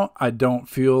now I don't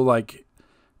feel like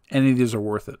any of these are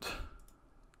worth it.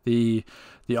 The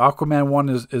Aquaman one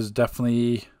is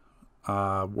definitely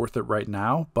worth it right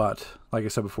now, but like I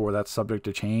said before, that's subject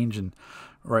to change, and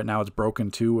right now it's broken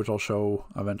too, which I'll show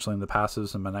eventually in the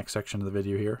passives in my next section of the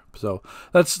video here. So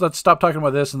let's stop talking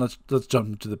about this and let's jump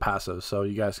into the passives so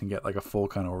you guys can get like a full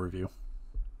kind of overview.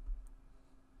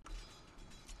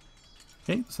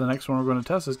 Okay, so the next one we're going to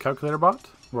test is Calculator Bot,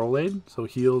 Roll Aid. So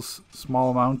heals small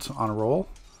amount on a roll.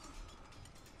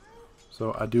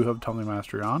 So I do have Tumbling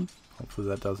Mastery on. Hopefully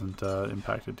that doesn't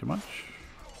impact it too much.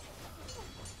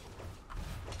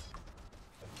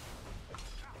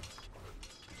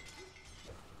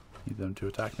 Need them to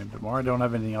attack me a bit more. I don't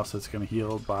have anything else that's going to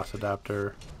heal. Blast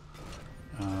Adapter,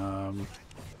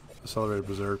 Accelerated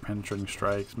Berserk, Penetrating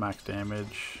Strikes, Max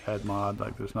Damage, Head Mod.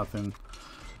 Like there's nothing.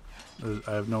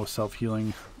 I have no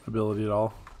self-healing ability at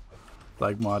all.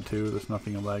 Leg Mod too. There's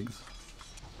nothing in legs.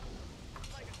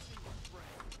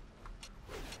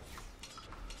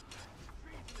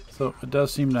 So it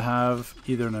does seem to have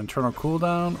either an internal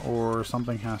cooldown or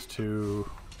something has to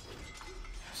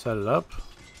set it up.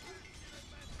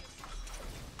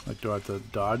 Like, do I have to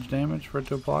dodge damage for it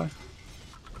to apply?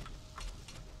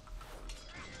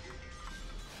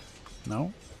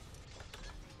 No.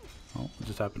 Oh, it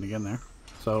just happened again there.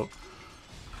 So,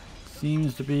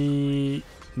 seems to be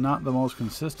not the most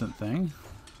consistent thing.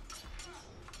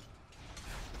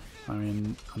 I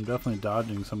mean, I'm definitely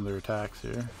dodging some of their attacks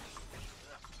here.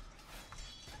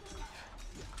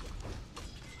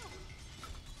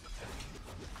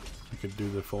 I could do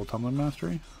the full Tumbling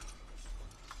Mastery.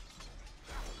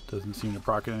 Doesn't seem to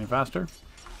proc it any faster.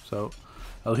 So,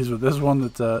 at least with this one,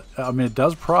 that's I mean, it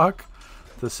does proc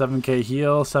the 7k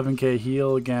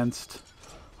heal against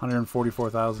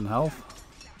 144,000 health.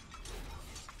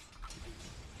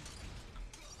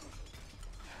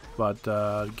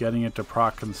 But getting it to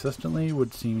proc consistently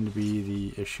would seem to be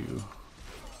the issue.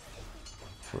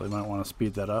 So they might want to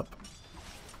speed that up.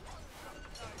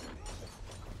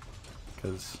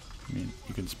 Because, I mean,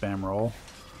 you can spam roll.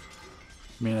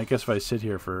 I mean, I guess if I sit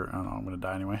here for, I don't know, I'm going to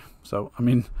die anyway. So, I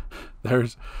mean,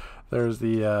 there's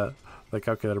the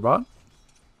Calculator Bot.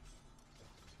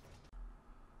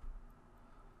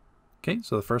 Okay,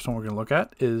 so the first one we're going to look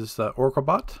at is Oracle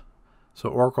Bot. So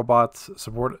Oracle Bot's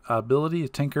support ability,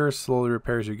 Tinker, slowly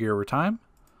repairs your gear over time.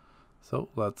 So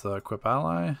let's equip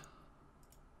ally.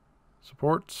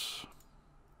 Supports.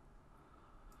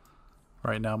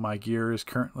 Right now my gear is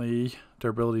currently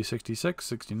durability 66,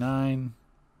 69.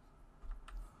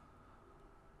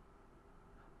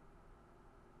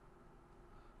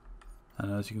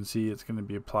 And as you can see, it's going to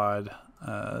be applied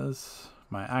as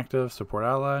my active support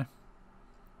ally.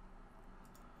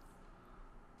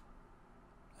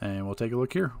 And we'll take a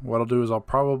look here. What I'll do is I'll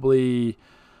probably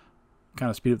kind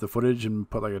of speed up the footage and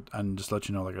put like and just let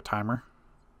you know like a timer.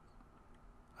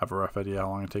 I have a rough idea how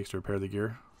long it takes to repair the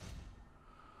gear.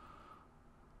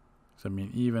 So, I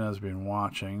mean, even as we've been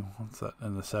watching, what's that,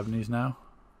 in the 70s now?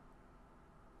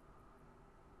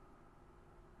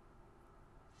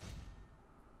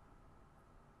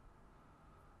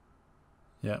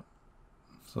 Yeah.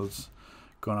 So it's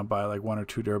going up by like 1 or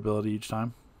 2 durability each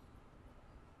time.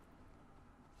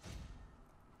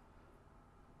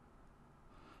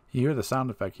 You hear the sound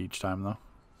effect each time though.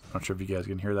 Not sure if you guys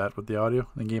can hear that with the audio,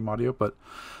 the game audio, but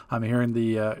I'm hearing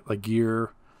the like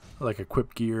gear, like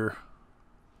equipped gear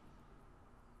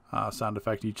sound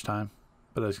effect each time.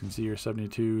 But as you can see here,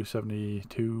 72,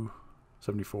 72,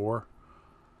 74.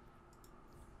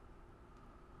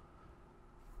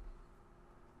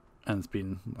 And it's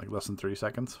been like less than 3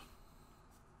 seconds.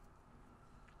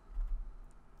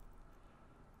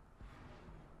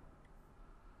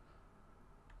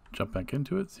 Jump back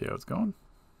into it, see how it's going.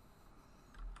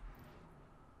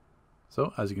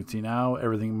 So as you can see now,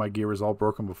 everything in my gear was all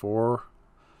broken before,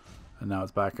 and now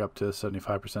it's back up to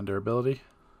 75% durability.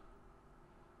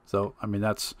 So I mean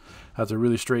that's a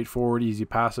really straightforward, easy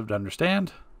passive to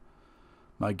understand.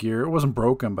 My gear, it wasn't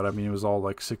broken, but I mean it was all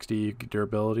like 60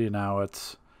 durability, and now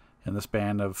it's in the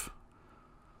span of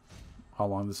how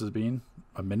long this has been,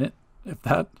 a minute, if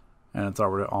that, and it's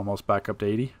already almost back up to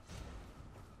 80.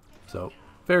 So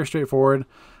very straightforward.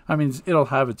 I mean, it'll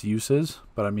have its uses,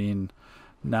 but I mean,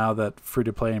 now that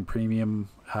free-to-play and premium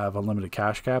have unlimited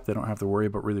cash cap, they don't have to worry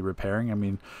about really repairing. I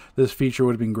mean, this feature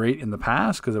would have been great in the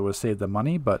past because it would have saved them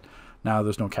money, but Now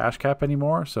there's no cash cap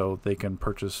anymore, so they can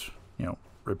purchase,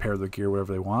 repair their gear,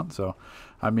 whatever they want. So,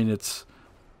 I mean, it's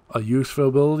a useful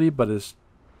ability, but it's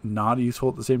not useful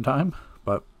at the same time.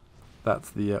 But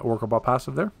that's the Oracle Bot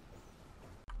passive there.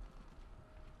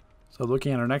 So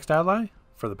looking at our next ally,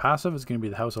 for the passive, is going to be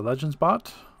the House of Legends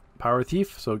bot, Power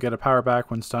Thief. So get a power back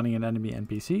when stunning an enemy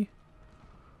NPC.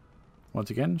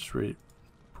 Once again,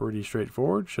 pretty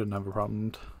straightforward. Shouldn't have a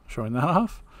problem showing that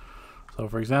off. So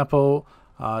for example,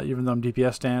 even though I'm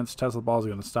DPS stance, Tesla Ball is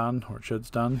going to stun, or it should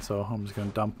stun. So I'm just going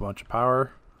to dump a bunch of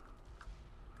power.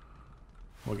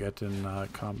 We'll get in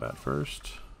combat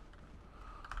first.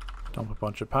 Dump a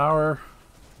bunch of power,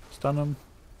 stun them,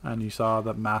 and you saw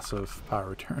the massive power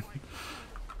return.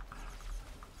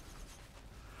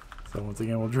 So once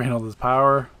again, we'll drain all this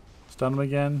power, stun them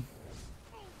again.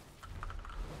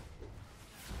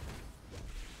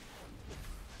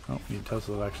 Oh, we need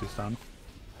Tesla to actually stun.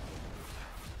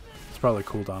 It's probably a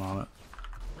cooldown on it.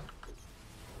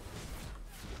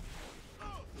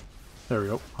 There we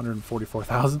go,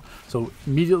 144,000. So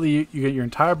immediately you get your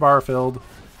entire bar filled,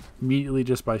 immediately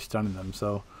just by stunning them.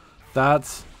 So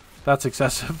that's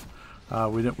excessive.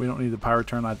 We don't need the power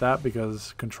return like that,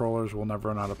 because controllers will never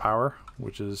run out of power,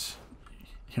 which is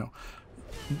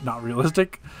not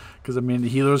realistic. Because I mean, the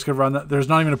healers could run that. There's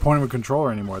not even a point of a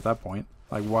controller anymore at that point.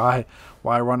 Like why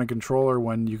run a controller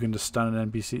when you can just stun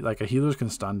an NPC? Like a healers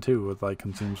can stun too with like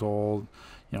Consume Soul,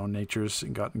 Nature's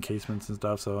got encasements and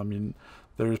stuff. So I mean,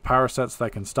 there's power sets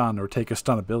that can stun or take a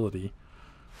stun ability.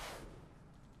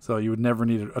 So you would never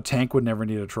need a tank would never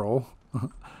need a troll.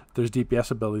 There's DPS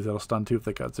abilities that'll stun too if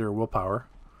they got 0 willpower.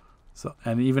 So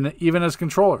and even as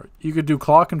controller, you could do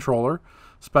claw controller,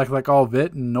 spec like all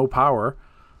Vit and no power,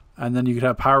 and then you could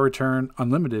have power return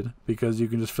unlimited because you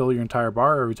can just fill your entire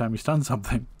bar every time you stun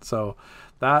something. So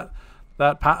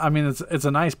I mean it's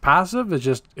a nice passive. It's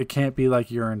just it can't be like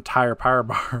your entire power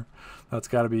bar. That's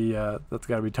got to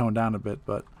be toned down a bit.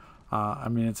 But I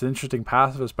mean it's an interesting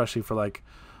passive, especially for like.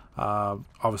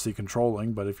 Obviously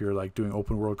controlling, but if you're like doing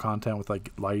open world content with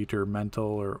like light or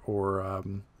mental or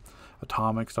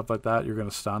atomic stuff like that, you're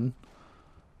gonna stun,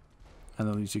 and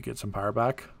then at least you get some power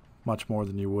back, much more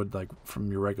than you would like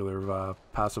from your regular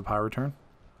passive power return.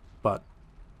 But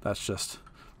that's just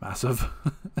massive.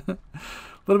 A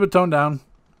little bit toned down,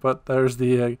 but there's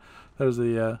the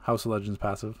House of Legends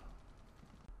passive.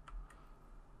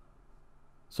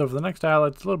 So for the next ally,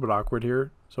 it's a little bit awkward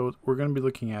here. So we're going to be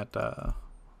looking at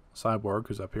Cyborg,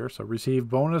 who's up here. So receive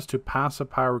bonus to passive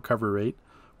power recovery rate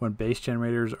when base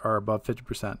generators are above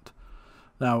 50%.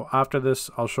 Now after this,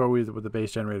 I'll show you what the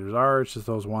base generators are. It's just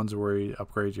those ones where you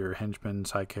upgrade your henchman,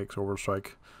 sidekicks,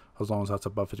 overstrike, as long as that's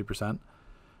above 50%.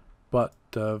 But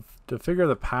to figure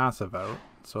the passive out,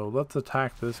 so let's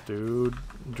attack this dude,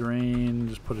 drain,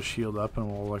 just put a shield up,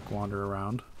 and we'll like wander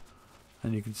around,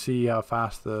 and you can see how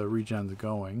fast the regen's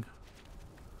going.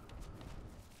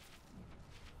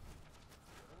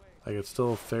 Like it's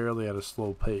still fairly at a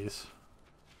slow pace.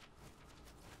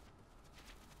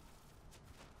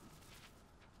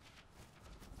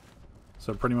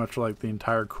 So pretty much like the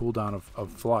entire cooldown of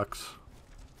Flux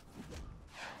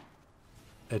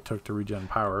it took to regen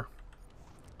power.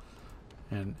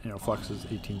 And Flux is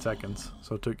 18 seconds.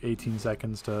 So it took 18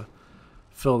 seconds to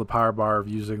fill the power bar of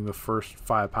using the first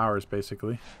 5 powers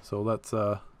basically. So let's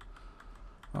I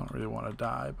don't really want to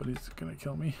die, but he's gonna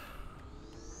kill me.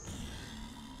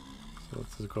 So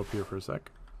let's just go up here for a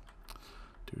sec.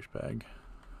 Douchebag.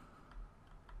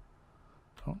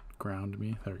 Don't ground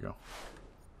me. There we go.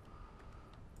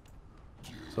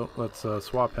 So let's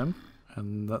swap him,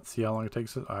 and let's see how long it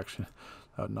takes. Actually,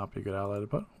 that would not be a good ally to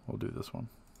put. We'll do this one.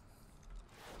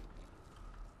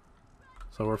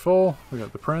 So we're full. We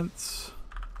got the Prince.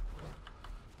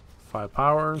 5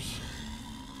 powers.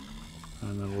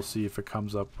 And then we'll see if it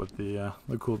comes up with the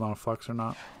cooldown of Flux or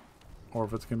not. Or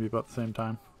if it's going to be about the same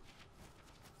time.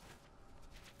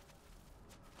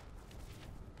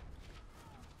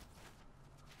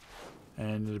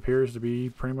 And it appears to be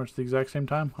pretty much the exact same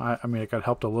time. I mean, I got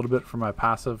helped a little bit from my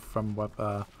passive from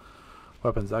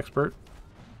Weapons Expert.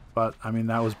 But, I mean,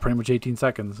 that was pretty much 18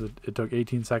 seconds. It took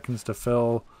 18 seconds to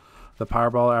fill the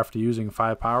Powerball after using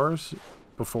 5 powers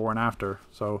before and after.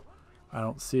 So, I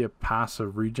don't see a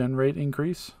passive regen rate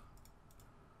increase.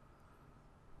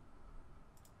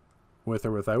 With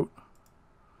or without.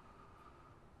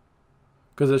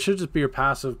 Because it should just be your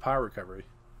passive power recovery.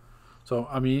 So,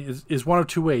 I mean, it's one of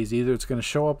 2 ways. Either it's going to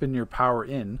show up in your power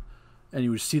in, and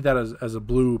you would see that as a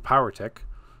blue power tick,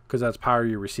 because that's power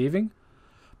you're receiving.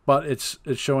 But it's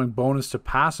showing bonus to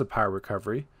passive power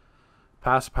recovery.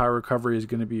 Passive power recovery is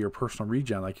going to be your personal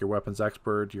regen, like your Weapons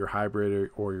Expert, your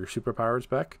Hybrid, or your Superpowered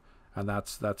spec. and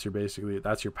that's your basically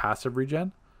that's your passive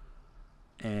regen.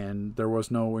 And there was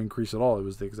no increase at all. It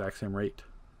was the exact same rate.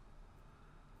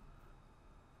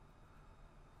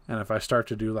 And if I start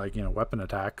to do like, weapon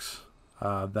attacks,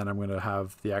 then I'm going to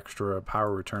have the extra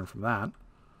power return from that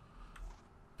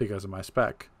because of my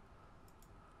spec.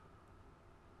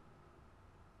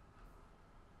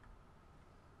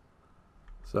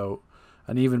 So,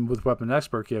 and even with weapon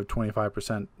expert, you have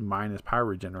 25% minus power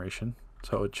regeneration.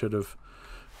 So it should have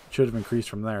increased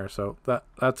from there. So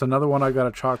that's another one I got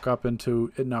to chalk up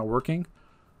into it not working.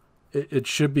 It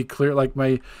should be clear. Like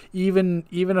even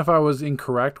if I was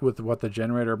incorrect with what the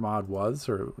generator mod was,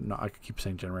 or no, I keep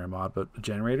saying generator mod, but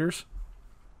generators,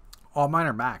 all mine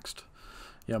are maxed.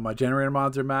 My generator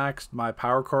mods are maxed. My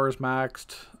power core is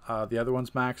maxed. The other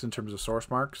one's maxed in terms of source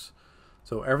marks.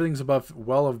 So everything's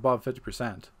well above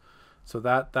 50%. So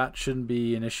that shouldn't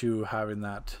be an issue having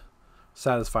that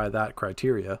satisfy that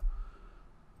criteria.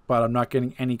 But I'm not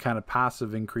getting any kind of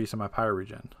passive increase in my power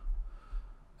regen.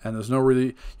 And there's no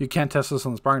really, you can't test this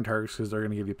on the sparring targets because they're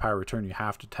going to give you power return. You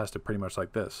have to test it pretty much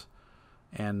like this.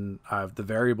 And the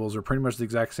variables are pretty much the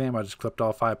exact same. I just clipped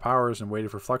all 5 powers and waited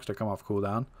for Flux to come off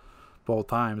cooldown both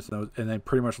times. And they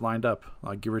pretty much lined up,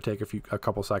 give or take a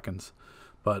couple seconds.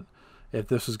 But if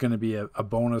this is going to be a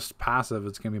bonus passive,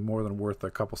 it's going to be more than worth a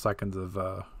couple seconds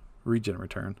of regen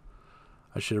return.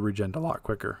 I should have regened a lot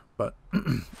quicker, but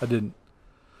I didn't.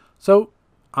 So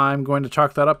I'm going to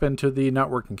chalk that up into the not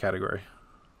working category,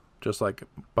 just like a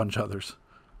bunch of others.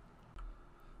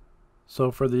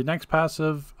 So for the next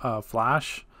passive,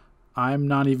 Flash, I'm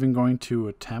not even going to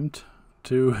attempt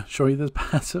to show you this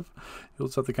passive. You'll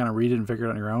just have to kind of read it and figure it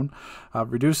out on your own.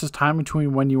 Reduces time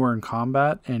between when you are in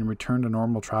combat and return to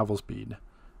normal travel speed.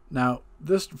 Now,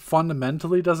 this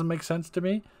fundamentally doesn't make sense to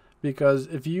me, because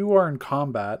if you are in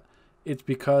combat, it's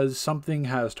because something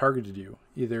has targeted you.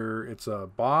 Either it's a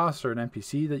boss or an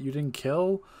NPC that you didn't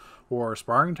kill, or a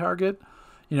sparring target.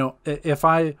 If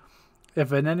an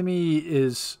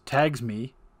enemy tags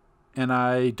me and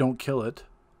I don't kill it,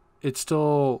 it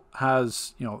still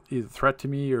has, either threat to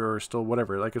me or still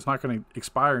whatever. Like, it's not going to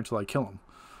expire until I kill him.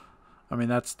 I mean,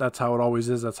 that's how it always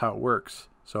is. That's how it works.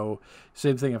 So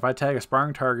same thing. If I tag a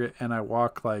sparring target and I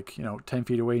walk 10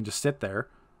 feet away and just sit there,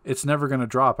 it's never going to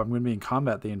drop. I'm going to be in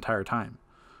combat the entire time.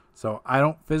 So I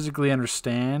don't physically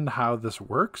understand how this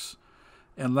works,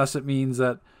 unless it means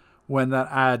that when that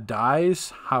ad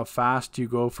dies, how fast you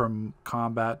go from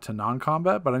combat to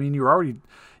non-combat. But I mean, you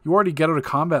already get out of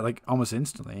combat almost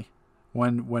instantly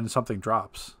when something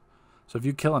drops. So if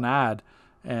you kill an ad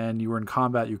and you were in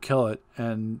combat, you kill it,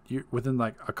 and you within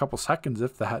a couple seconds,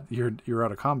 if that, you're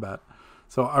out of combat.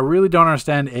 So I really don't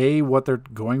understand A, what they're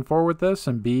going for with this,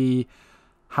 and B,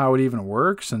 how it even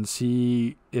works, and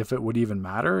see if it would even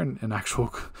matter in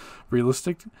actual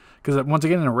realistic. Because once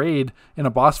again, in a raid, in a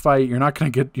boss fight, you're not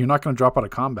gonna drop out of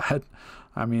combat.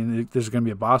 I mean, there's gonna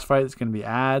be a boss fight. It's gonna be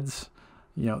ads.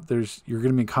 You're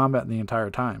gonna be in combat the entire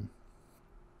time.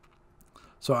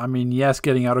 So I mean, yes,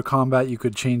 getting out of combat, you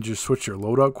could switch your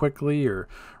loadout quickly or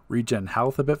regen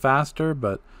health a bit faster,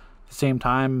 but at the same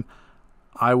time,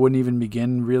 I wouldn't even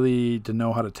begin really to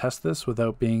know how to test this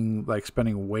without being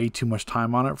spending way too much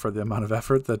time on it for the amount of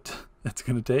effort that it's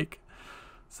going to take.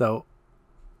 So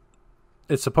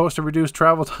it's supposed to reduce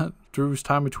reduce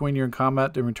time between you're in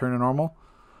combat and return to normal.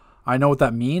 I know what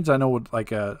that means. I know what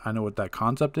I know what that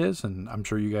concept is, and I'm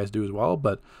sure you guys do as well.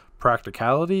 But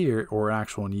practicality or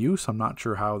actual in use, I'm not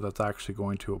sure how that's actually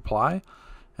going to apply,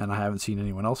 and I haven't seen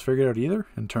anyone else figure it out either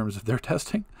in terms of their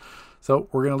testing. So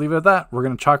we're going to leave it at that. We're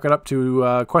going to chalk it up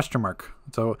to question mark.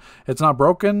 So it's not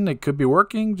broken. It could be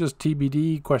working. Just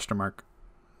TBD question mark.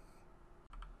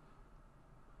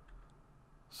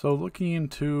 So looking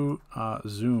into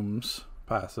Zoom's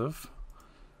passive,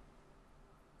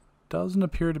 doesn't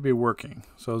appear to be working.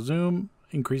 So Zoom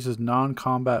increases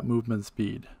non-combat movement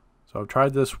speed. So I've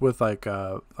tried this with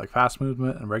fast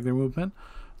movement and regular movement.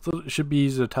 So it should be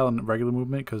easy to tell in regular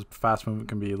movement, because fast movement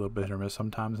can be a little bit hit or miss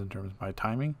sometimes in terms of my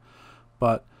timing.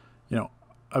 But,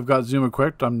 I've got Zoom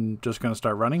equipped. I'm just going to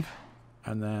start running,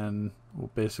 and then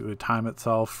we'll basically time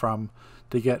itself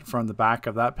to get from the back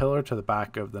of that pillar to the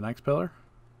back of the next pillar.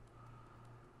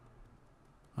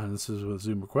 And this is with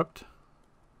Zoom equipped.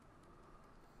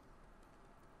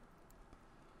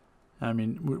 I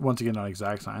mean, once again, not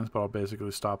exact science, but I'll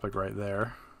basically stop right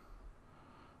there.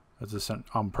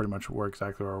 I'm pretty much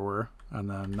exactly where we were. And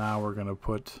then now we're going to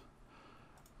put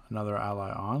another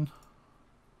ally on.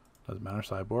 Doesn't matter,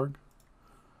 Cyborg.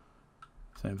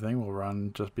 Same thing, we'll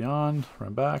run just beyond,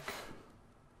 run back.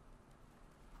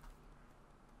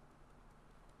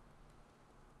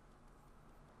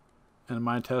 And in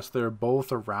my test, they're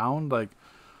both around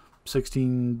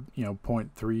 16,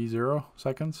 0.30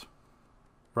 seconds,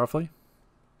 roughly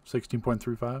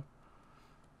 16.35. And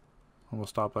we'll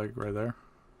stop like right there.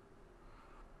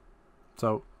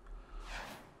 So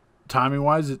timing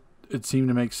wise, it seemed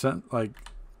to make sense. Like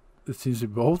it seems to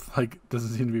be both. Like it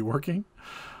doesn't seem to be working.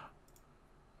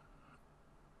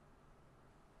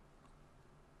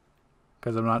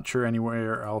 Because I'm not sure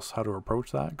anywhere else how to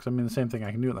approach that. Because I mean the same thing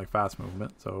I can do it like fast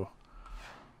movement. So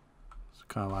just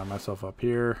kind of line myself up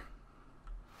here.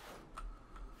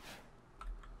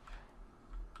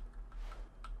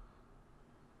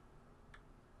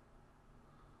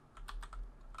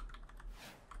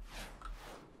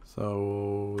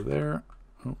 So there.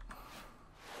 Oh.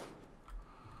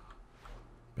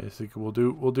 Basically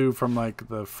we'll do from like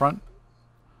the front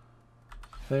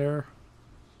there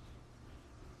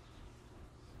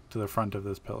to the front of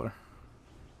this pillar.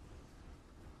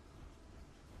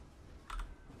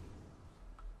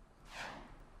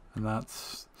 And that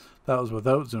was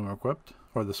without zoom equipped,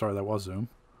 or sorry, that was zoom.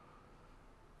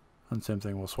 And same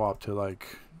thing, we'll swap to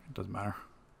like, it doesn't matter,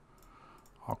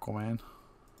 Aquaman.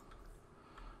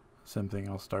 Same thing,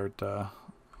 I'll start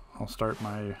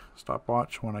my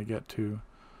stopwatch when I get to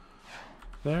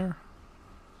there.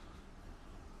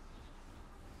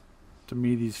 To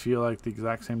me, these feel like the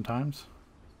exact same times.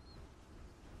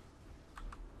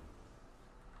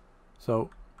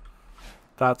 So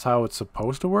that's how it's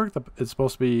supposed to work. It's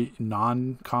supposed to be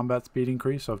non-combat speed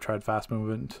increase. So I've tried fast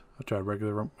movement, I've tried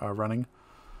regular running,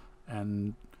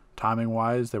 and timing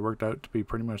wise they worked out to be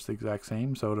pretty much the exact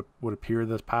same. So it would appear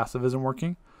this passive isn't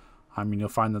working. I mean, you'll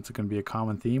find that's going to be a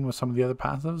common theme with some of the other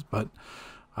passives, but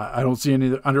I don't see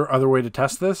any other way to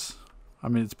test this. I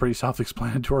mean, it's pretty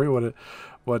self-explanatory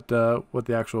what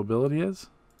the actual ability is.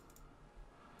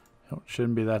 It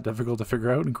shouldn't be that difficult to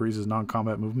figure out. Increases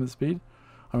non-combat movement speed.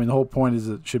 I mean, the whole point is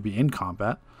it should be in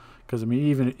combat, because I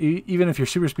mean, even if you're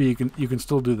super speed, you can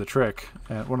still do the trick.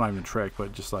 Well, not even trick,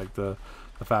 but just like the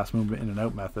fast movement in and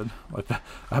out method. Like that.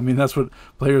 I mean, that's what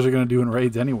players are going to do in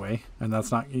raids anyway, and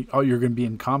that's not. Oh, you're going to be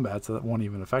in combat, so that won't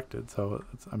even affect it. So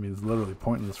I mean, it's literally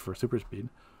pointless for super speed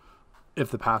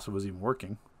if the passive was even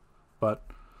working. But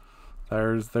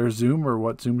there's zoom, or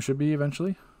what zoom should be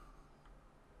eventually.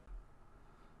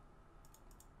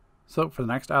 So for the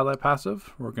next ally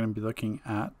passive, we're going to be looking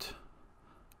at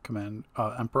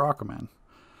Emperor Aquaman.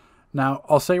 Now,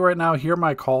 I'll say right now, hear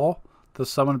my call. The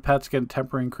summon pets get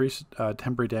temporary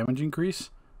damage increase.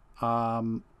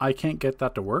 I can't get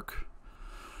that to work.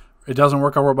 It doesn't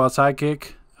work on Robot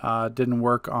Sidekick. Didn't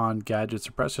work on Gadget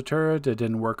Suppressor Turret. It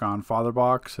didn't work on Father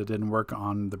Box. It didn't work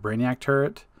on the Brainiac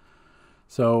Turret.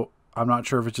 So I'm not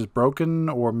sure if it's just broken,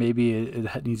 or maybe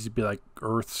it needs to be like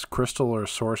Earth's Crystal or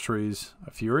Sorcery's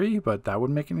Fury, but that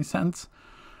wouldn't make any sense.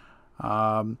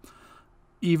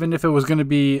 Even if it was going to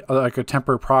be like a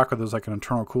temporary proc, or there's like an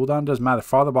internal cooldown, doesn't matter.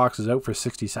 Father Box is out for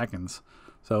 60 seconds.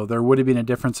 So there would have been a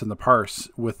difference in the parse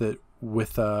with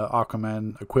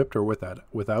Aquaman equipped or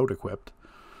without equipped.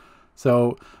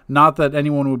 So not that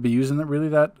anyone would be using it really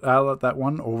that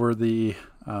one over the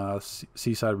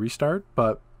Seaside Restart,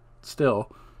 but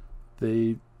still.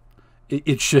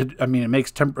 It should. I mean, it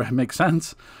makes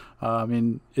sense. I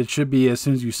mean, it should be as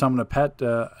soon as you summon a pet,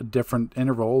 different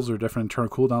intervals or different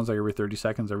internal cooldowns, like every 30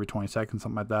 seconds, every 20 seconds,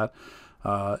 something like that.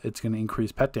 It's going to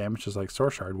increase pet damage, just like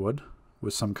Sword Shard would,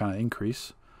 with some kind of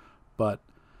increase. But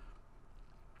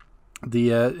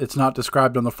it's not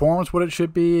described on the forums what it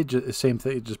should be. Same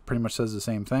thing. It just pretty much says the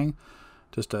same thing,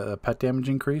 just a pet damage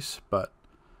increase, but.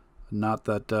 Not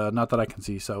that I can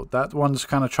see. So that one's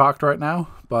kind of chalked right now,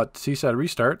 but Seaside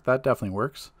Restart, that definitely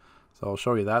works. So I'll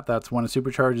show you that. That's when a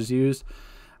supercharge is used.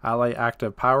 Ally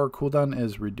active power cooldown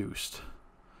is reduced.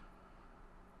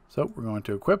 So we're going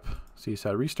to equip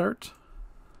Seaside Restart.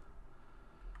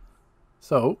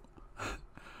 So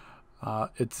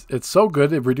it's so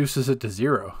good it reduces it to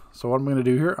 0. So what I'm going to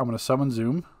do here, I'm going to summon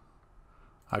Zoom.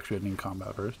 Actually, I need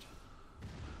combat first.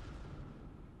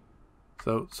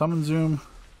 So summon Zoom.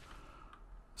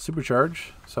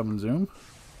 Supercharge, summon Zoom.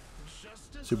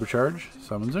 Supercharge,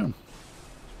 summon Zoom.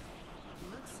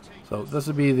 So this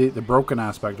would be the broken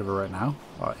aspect of it right now.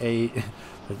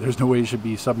 There's no way you should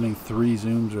be summoning 3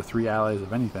 Zooms or 3 allies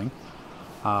of anything.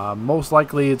 Most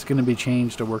likely it's going to be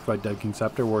changed to work like Dead King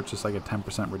Scepter, where it's just like a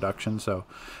 10% reduction. So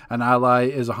an ally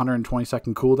is 120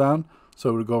 second cooldown. So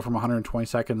it would go from 120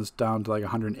 seconds down to like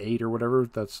 108 or whatever.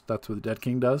 That's what the Dead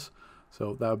King does.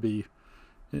 So that'd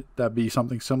be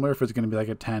something similar if it's going to be like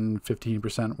a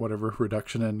 10-15% whatever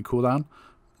reduction in cooldown,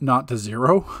 not to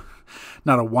 0,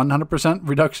 not a 100%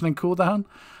 reduction in cooldown.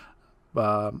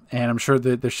 And I'm sure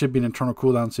that there should be an internal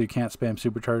cooldown so you can't spam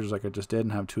supercharges like I just did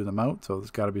and have 2 of them out. So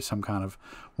there's got to be some kind of,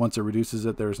 once it reduces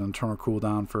it, there's an internal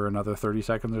cooldown for another 30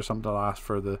 seconds or something to last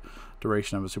for the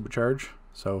duration of a supercharge.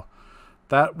 So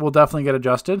that will definitely get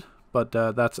adjusted. But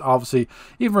that's obviously,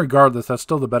 even regardless, that's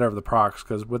still the better of the procs.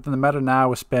 Because within the meta now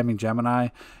with spamming Gemini,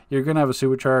 you're going to have a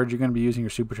supercharge. You're going to be using your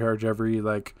supercharge every,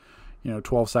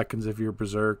 12 seconds if you're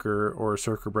Berserk or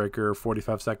Circuit Breaker,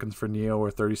 45 seconds for Neo,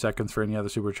 or 30 seconds for any other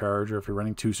supercharge, or if you're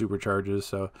running 2 supercharges.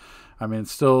 So, I mean, it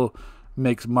still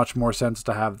makes much more sense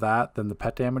to have that than the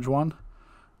pet damage one.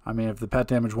 I mean, if the pet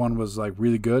damage one was like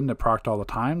really good and it procced all the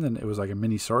time, then it was like a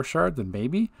mini source shard, then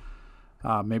maybe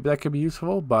that could be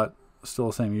useful, but still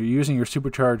the same. You're using your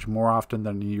supercharge more often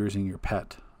than you're using your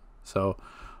pet. So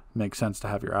it makes sense to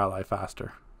have your ally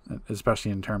faster, especially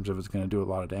in terms of it's going to do a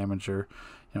lot of damage or,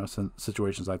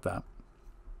 situations like that.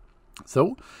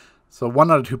 So 1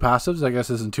 out of 2 passives, I guess,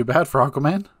 isn't too bad for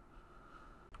Aquaman.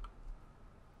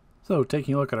 So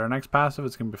taking a look at our next passive,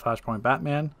 it's going to be Flashpoint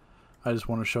Batman. I just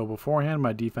want to show beforehand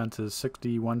my defense is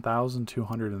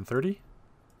 61,230.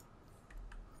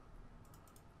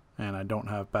 And I don't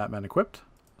have Batman equipped.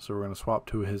 So we're going to swap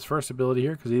to his first ability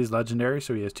here because he is legendary,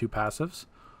 so he has 2 passives.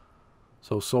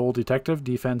 So Soul Detective,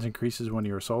 defense increases when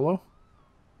you're solo.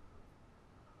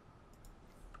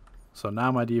 So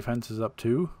now my defense is up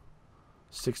to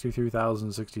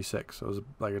 63,066. So it's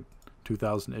like a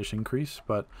 2,000-ish increase,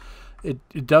 but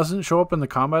it doesn't show up in the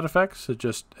combat effects.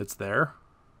 It's there.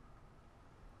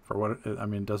 For what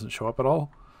it doesn't show up at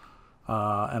all.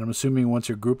 And I'm assuming once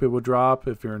you group it would drop.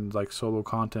 If you're in like solo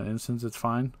content instance, it's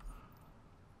fine.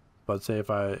 But say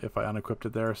if I unequipped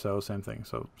it there, so same thing.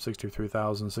 So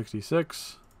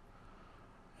 63,066,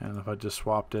 and if I just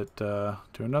swapped it to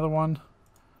another one,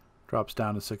 drops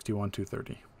down to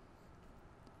 61,230.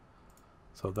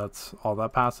 So that's all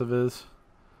that passive is.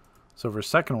 So for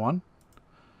second one,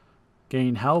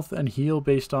 gain health and heal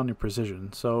based on your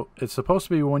precision. So it's supposed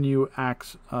to be when you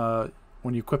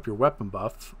equip your weapon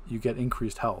buff, you get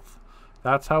increased health.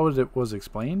 That's how it was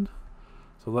explained.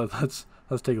 So let's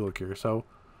take a look here. So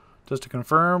just to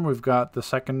confirm, we've got the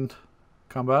second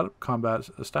combat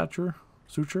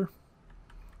suture.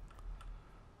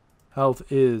 Health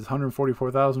is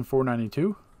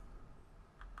 144,492.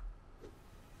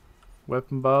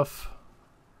 Weapon buff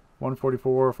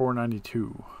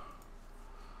 144,492.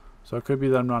 So it could be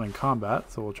that I'm not in combat,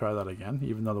 so we'll try that again,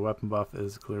 even though the weapon buff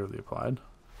is clearly applied.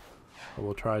 But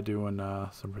we'll try doing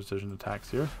some precision attacks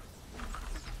here.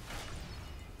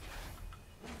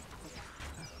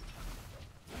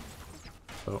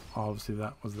 So obviously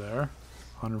that was there.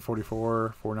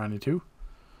 144,492.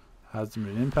 Hasn't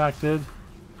been impacted.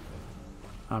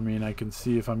 I mean, I can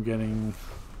see if I'm getting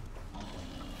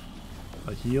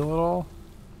a heal at all.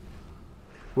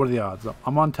 What are the odds?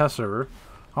 I'm on test server.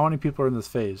 How many people are in this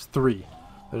phase? 3.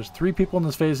 There's 3 people in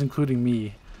this phase, including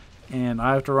me. And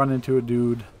I have to run into a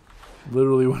dude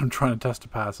literally when I'm trying to test a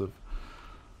passive.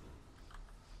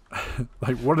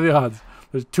 Like, what are the odds?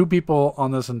 There's 2 people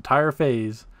on this entire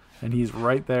phase, and he's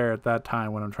right there at that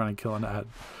time when I'm trying to kill an ad.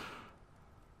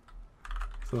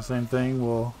 So same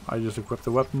thing, I just equip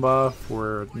the weapon buff,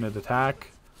 we're mid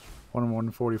attack,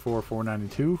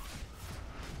 144,492.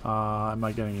 Am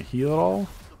I getting a heal at all?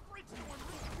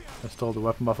 I still have the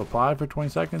weapon buff applied for 20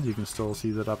 seconds, you can still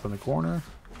see that up in the corner.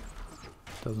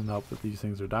 Doesn't help that these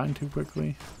things are dying too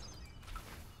quickly.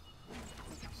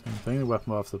 Same thing, the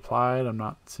weapon buff's applied, I'm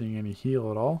not seeing any heal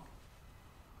at all.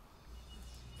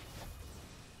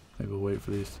 Maybe we'll wait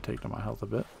for these to take down my health a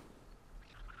bit.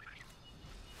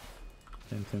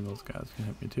 Same thing, those guys can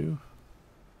hit me too.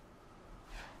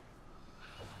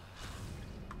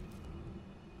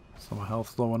 So my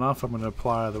health's low enough, I'm going to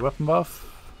apply the weapon buff.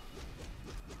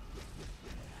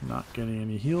 Not getting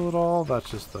any heal at all, that's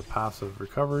just the passive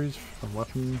recoveries from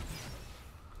weapon.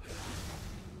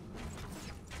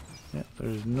 Yeah,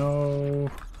 there's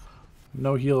no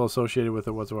heal associated with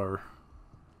it whatsoever.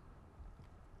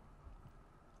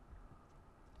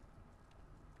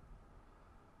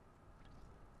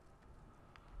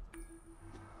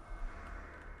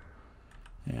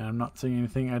 And I'm not seeing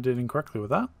anything I did incorrectly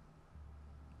with that.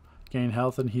 Gain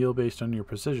health and heal based on your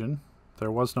precision. There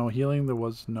was no healing, there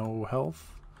was no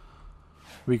health.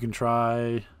 We can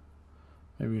try,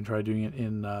 maybe we can try doing it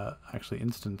in actually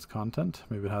instance content.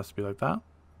 Maybe it has to be like that.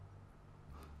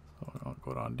 So I'll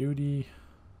go on duty.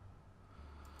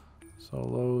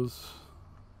 Solos.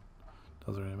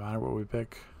 Doesn't really matter what we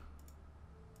pick.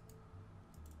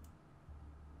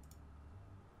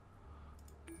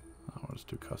 I'll just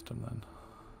do custom then.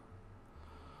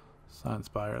 Science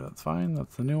Spire, that's fine,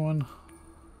 that's the new one.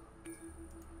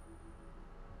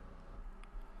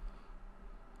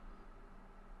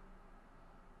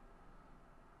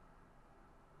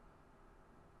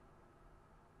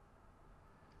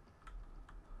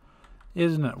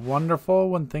 Isn't it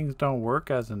wonderful when things don't work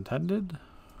as intended?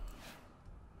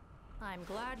 I'm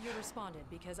glad you responded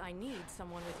because I need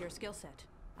someone with your skill set.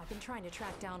 I've been trying to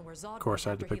track down where Zod. Of course, I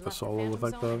had to pick the solo with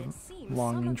like the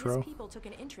long intro. Some of his people took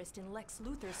an interest in Lex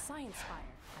Luthor's science fire.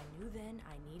 I knew then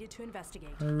I needed to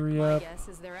investigate. Hurry My up. guess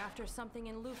is they're after something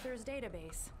in Luthor's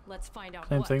database. Let's find out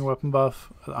Same what. thing, weapon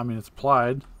buff. I mean, it's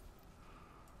applied.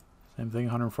 Same thing,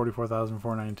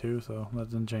 144,492, so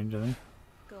that didn't change anything.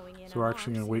 So we're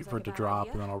actually going to wait for it to drop,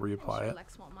 and then I'll reapply it.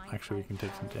 Actually, we can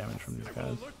take some damage from these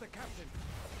guys.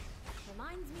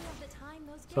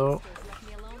 So,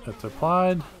 it's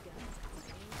applied.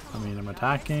 I mean, I'm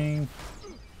attacking.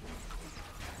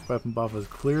 Weapon buff is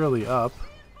clearly up.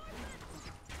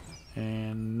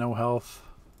 And no health.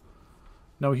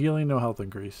 No healing, no health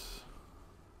increase.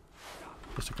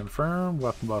 Just to confirm,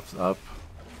 weapon buff's up.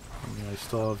 I mean, I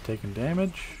still have taken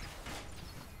damage.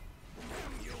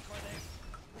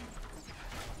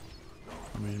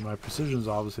 I mean, my precision's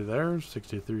obviously there,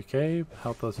 63k.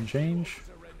 Health doesn't change.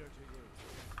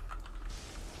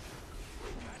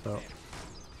 So,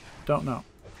 don't know.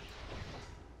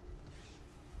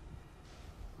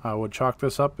 I would chalk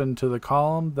this up into the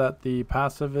column that the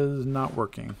passive is not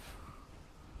working.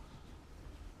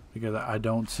 Because I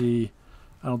don't see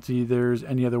there's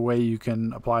any other way you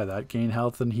can apply that. Gain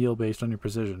health and heal based on your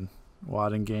precision. Well, I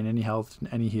didn't gain any health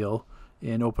and any heal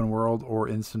in open world or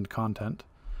instant content.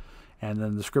 And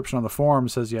then the description on the forum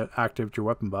says you activate your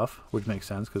weapon buff, which makes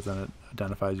sense because then it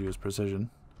identifies you as precision.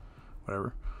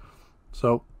 Whatever.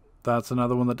 So that's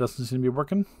another one that doesn't seem to be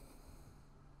working.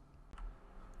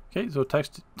 Okay, so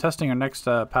testing our next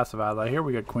passive ally here,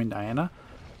 we got Queen Dianna.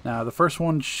 Now the first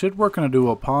one should work on a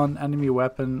duel upon enemy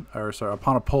weapon, or sorry,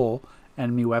 upon a pull,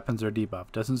 enemy weapons are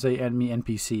debuffed. Doesn't say enemy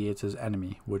NPC, it says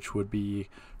enemy, which should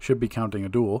be counting a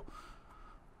duel.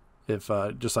 If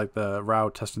just like the Rao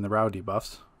testing the Rao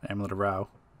debuffs, Amulet of Rao,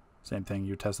 same thing,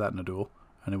 you test that in a duel,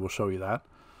 and it will show you that.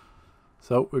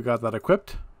 So we got that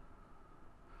equipped,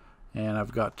 and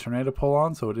I've got Tornado Pull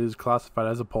on, so it is classified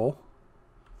as a pull,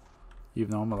 even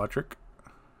though I'm electric.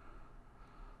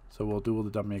 So we'll duel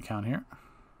the dummy account here.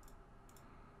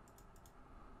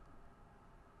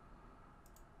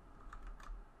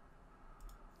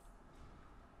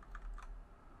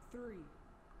 Three,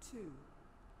 two,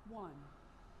 one,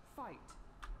 fight.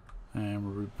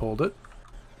 And we pulled it.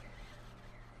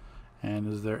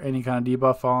 And is there any kind of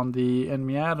debuff on the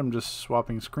enemy ad? I'm just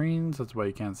swapping screens. That's why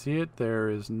you can't see it. There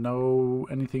is no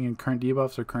anything in current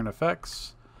debuffs or current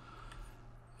effects.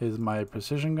 Is my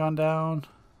precision gone down?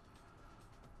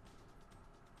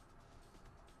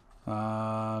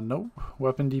 Nope.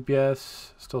 Weapon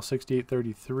DPS still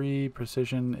 6833.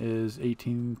 Precision is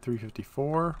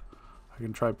 18354. I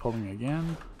can try pulling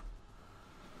again.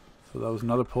 So that was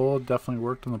another pull. Definitely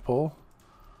worked on the pull.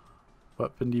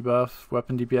 Weapon debuff,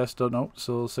 weapon DPS still nope,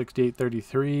 still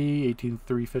 6833,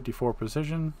 18354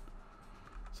 precision.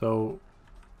 So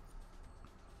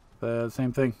the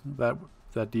same thing. That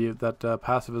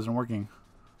passive isn't working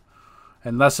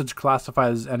unless it's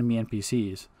classified as enemy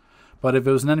NPCs. But if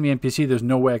it was an enemy NPC, there's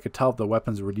no way I could tell if the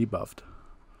weapons were debuffed.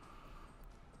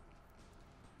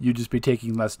 You'd just be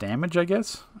taking less damage, I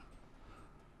guess.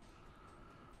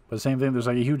 But the same thing, there's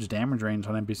like a huge damage range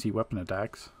on NPC weapon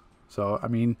attacks. So, I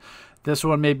mean, this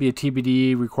one may be a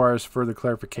TBD, requires further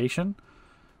clarification.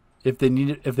 If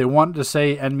they wanted to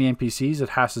say enemy NPCs, it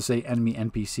has to say enemy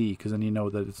NPC, because then you know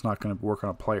that it's not going to work on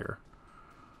a player.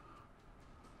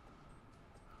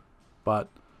 But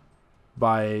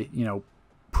by,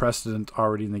 precedent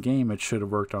already in the game, it should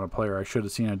have worked on a player. I should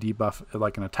have seen a debuff,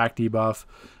 like an attack debuff,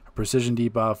 a precision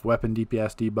debuff, weapon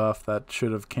DPS debuff that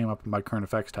should have came up in my current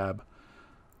effects tab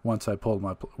once I pulled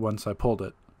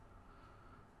it.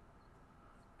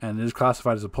 And it is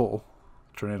classified as a pull,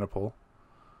 tornado pull.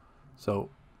 So,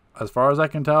 as far as I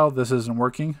can tell, this isn't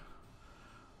working,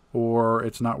 or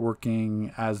it's not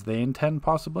working as they intend,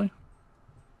 possibly.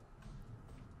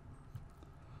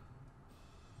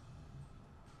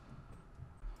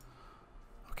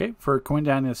 Okay, for Queen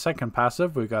Dianna's second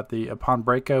passive, we got the upon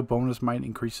breakout bonus might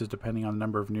increases depending on the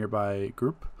number of nearby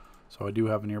group. So I do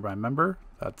have a nearby member.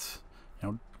 That's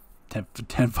 10,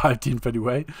 5, 10 feet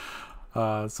away.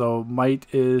 So might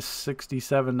is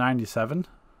 6797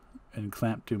 in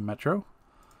Clamp to Metro.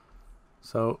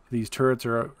 So these turrets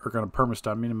are going to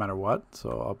perma-stun me no matter what.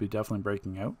 So I'll be definitely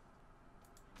breaking out.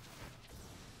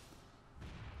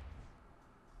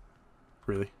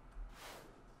 Really?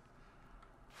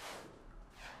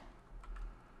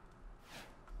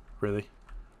 Really?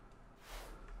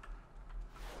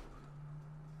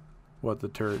 What, the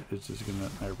turret is just going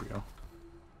to... There we go.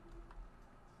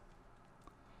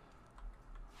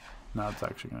 Now it's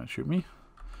actually going to shoot me.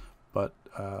 but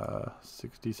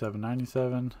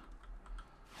 67.97.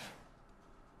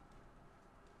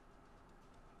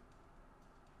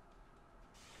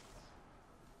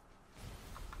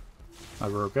 I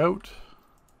broke out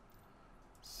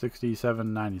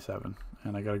 67.97,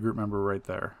 and I got a group member right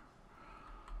there.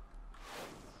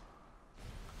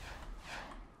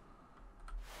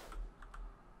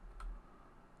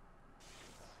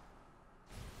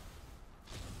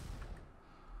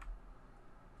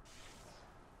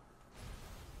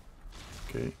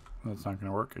 Okay, that's not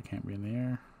going to work. I can't be in the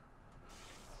air.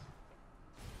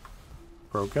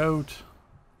 Broke out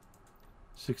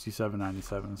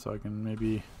 67.97, so I can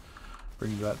maybe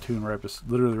bring that tune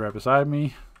literally right beside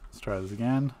me. Let's try this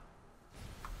again.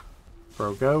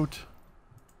 Broke out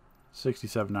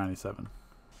 67.97.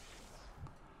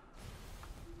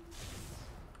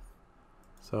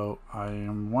 So I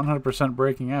am 100%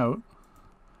 breaking out.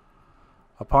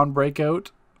 Upon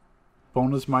breakout,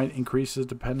 bonus might increases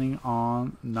depending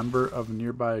on number of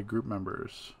nearby group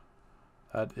members.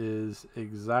 That is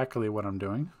exactly what I'm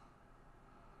doing.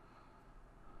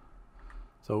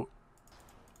 So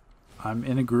I'm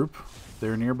in a group,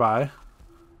 they're nearby,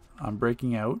 I'm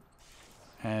breaking out,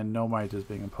 and no might is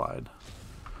being applied.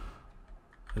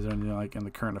 Is there anything like in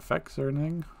the current effects or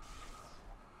anything?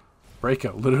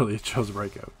 Breakout, literally it shows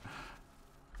breakout.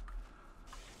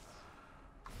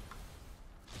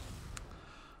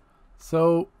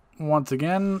 So once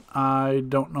again, I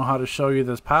don't know how to show you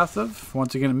this passive.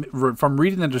 Once again, from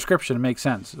reading the description, it makes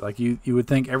sense. Like you would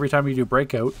think every time you do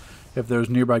breakout, if there's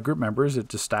nearby group members, it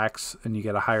just stacks and you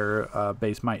get a higher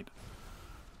base might.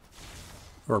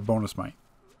 Or bonus might.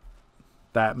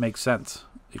 That makes sense,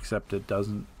 except it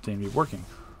doesn't seem to be working.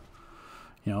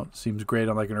 You know, it seems great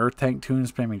on like an Earth Tank tune,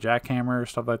 spamming Jackhammer,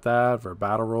 stuff like that, for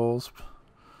battle rolls.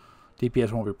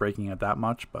 DPS won't be breaking it that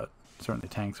much, but certainly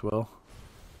tanks will.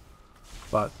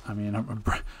 But, I mean, I'm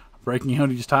breaking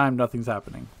out each time, nothing's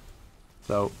happening.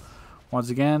 So, once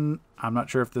again, I'm not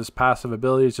sure if this passive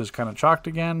ability is just kind of chalked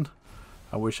again.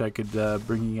 I wish I could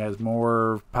bring you guys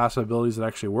more passive abilities that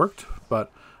actually worked. But,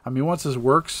 I mean, once this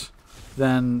works,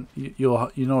 then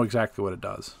you know exactly what it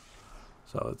does.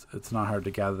 So, it's not hard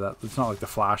to gather that. It's not like the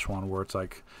Flash one where it's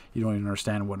like you don't even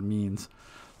understand what it means.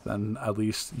 Then, at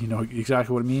least, you know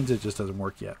exactly what it means, it just doesn't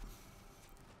work yet.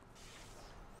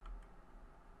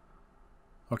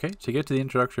 Okay, to get to the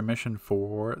introductory mission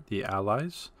for the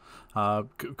allies,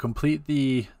 complete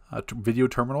the video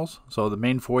terminals. So the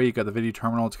main foyer, you got the video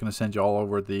terminal. It's going to send you all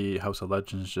over the House of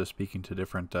Legends, just speaking to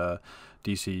different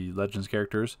DC Legends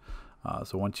characters.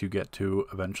 So once you get to,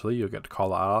 eventually, you'll get to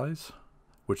call allies,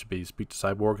 which would be speak to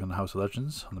Cyborg and the House of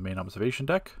Legends on the main observation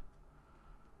deck.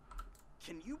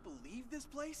 Can you believe this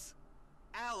place?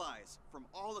 Allies from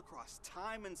all across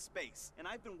time and space, and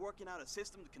I've been working out a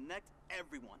system to connect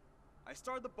everyone. I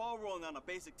started the ball rolling on a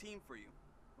basic team for you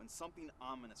when something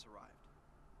ominous arrived.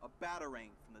 A batarang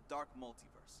from the dark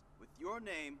multiverse, with your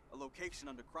name, a location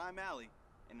under Crime Alley,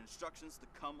 and instructions to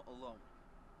come alone.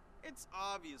 It's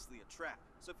obviously a trap,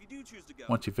 so if you do choose to go,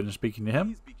 once you finish speaking to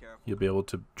him, you'll be able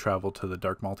to travel to the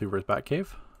dark multiverse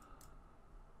Batcave.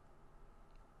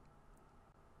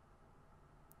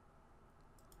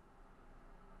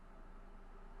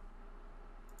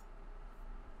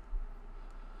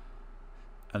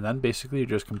 And then basically you're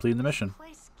just completing the mission. This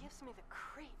place gives me the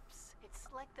creeps. It's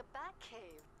like the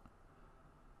Batcave.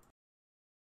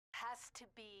 Has to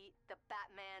be the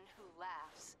Batman who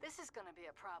laughs. This is gonna be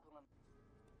a problem.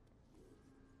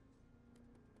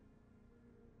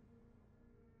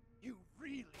 You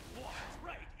really walked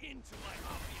right into my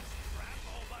obvious trap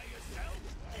all by yourself?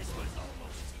 This was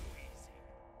almost too easy.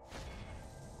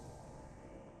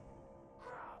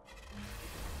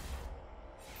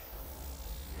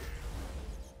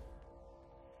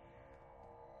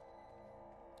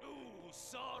 Ooh,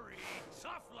 sorry.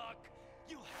 Tough luck.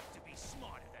 You'll have to be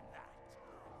smarter than that.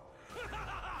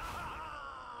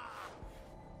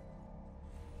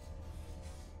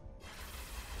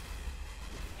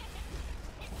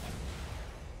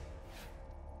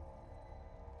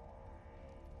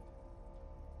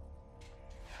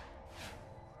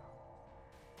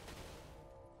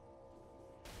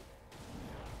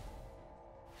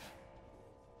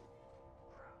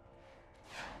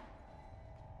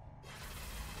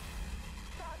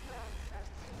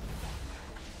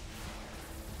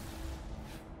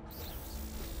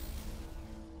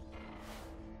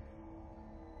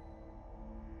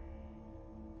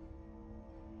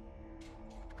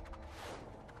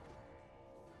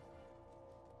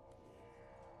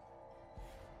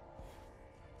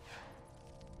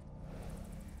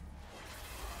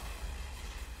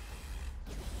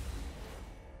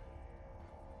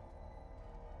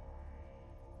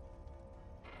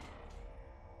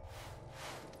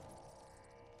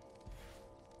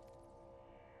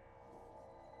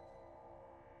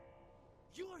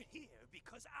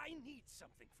 because I need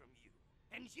something from you,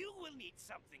 and you will need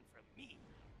something from me.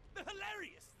 The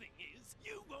hilarious thing is,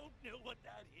 you won't know what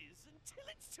that is until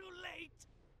it's too late.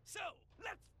 So,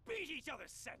 let's beat each other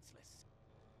senseless.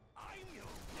 I'm your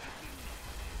weapon.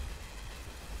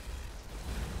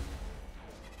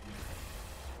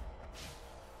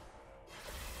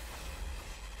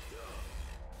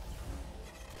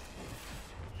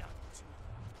 Not too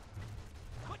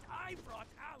loud. But I brought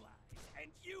allies,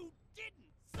 and you didn't,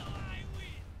 so I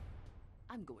win.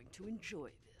 I'm going to enjoy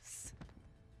this.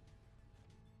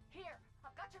 Here,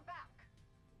 I've got your back.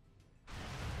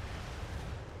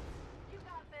 You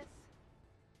got this.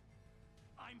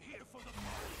 I'm here for the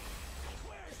party.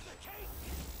 Where's the cake?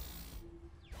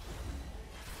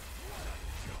 What a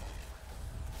joke.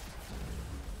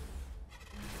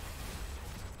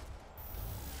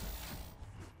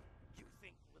 You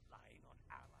think relying on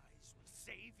allies will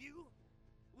save you?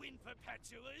 When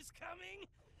Perpetua is coming?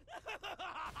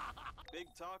 Big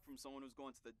talk from someone who's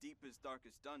going to the deepest,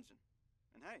 darkest dungeon.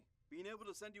 And hey, being able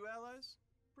to send you allies,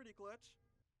 pretty clutch.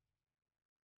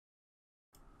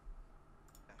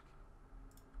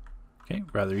 Okay,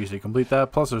 rather easy to complete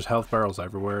that. Plus, there's health barrels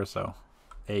everywhere, so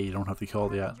A, you don't have to kill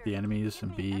the enemies,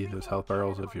 and B, there's health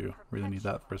barrels if you really need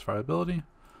that for survivability. And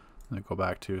then go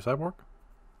back to Cyborg.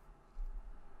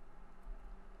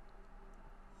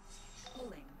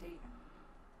 Pulling data.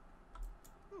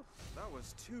 That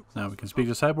was too close. Now we can speak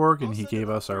to Cyborg, and he gave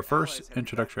us our first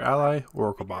introductory ally,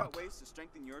 Oracle Figure out Bot. ways to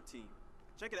strengthen your team.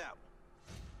 Check it out.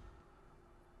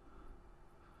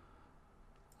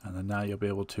 And then now you'll be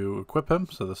able to equip him.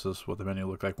 So this is what the menu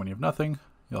will look like when you have nothing.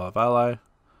 You'll have ally,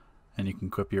 and you can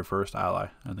equip your first ally,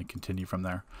 and then continue from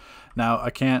there. Now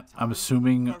I'm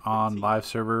assuming on live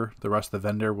server, the rest of the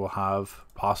vendor will have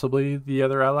possibly the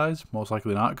other allies. Most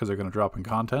likely not, because they're going to drop in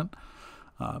content.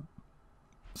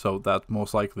 So that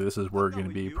most likely this is where you're going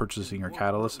to be purchasing your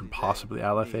catalysts and possibly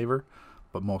ally favor,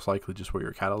 but most likely just where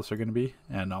your catalysts are going to be,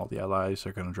 and all the allies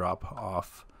are going to drop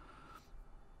off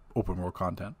open world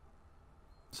content.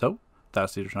 So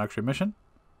that's the introductory mission.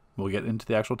 We'll get into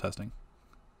the actual testing.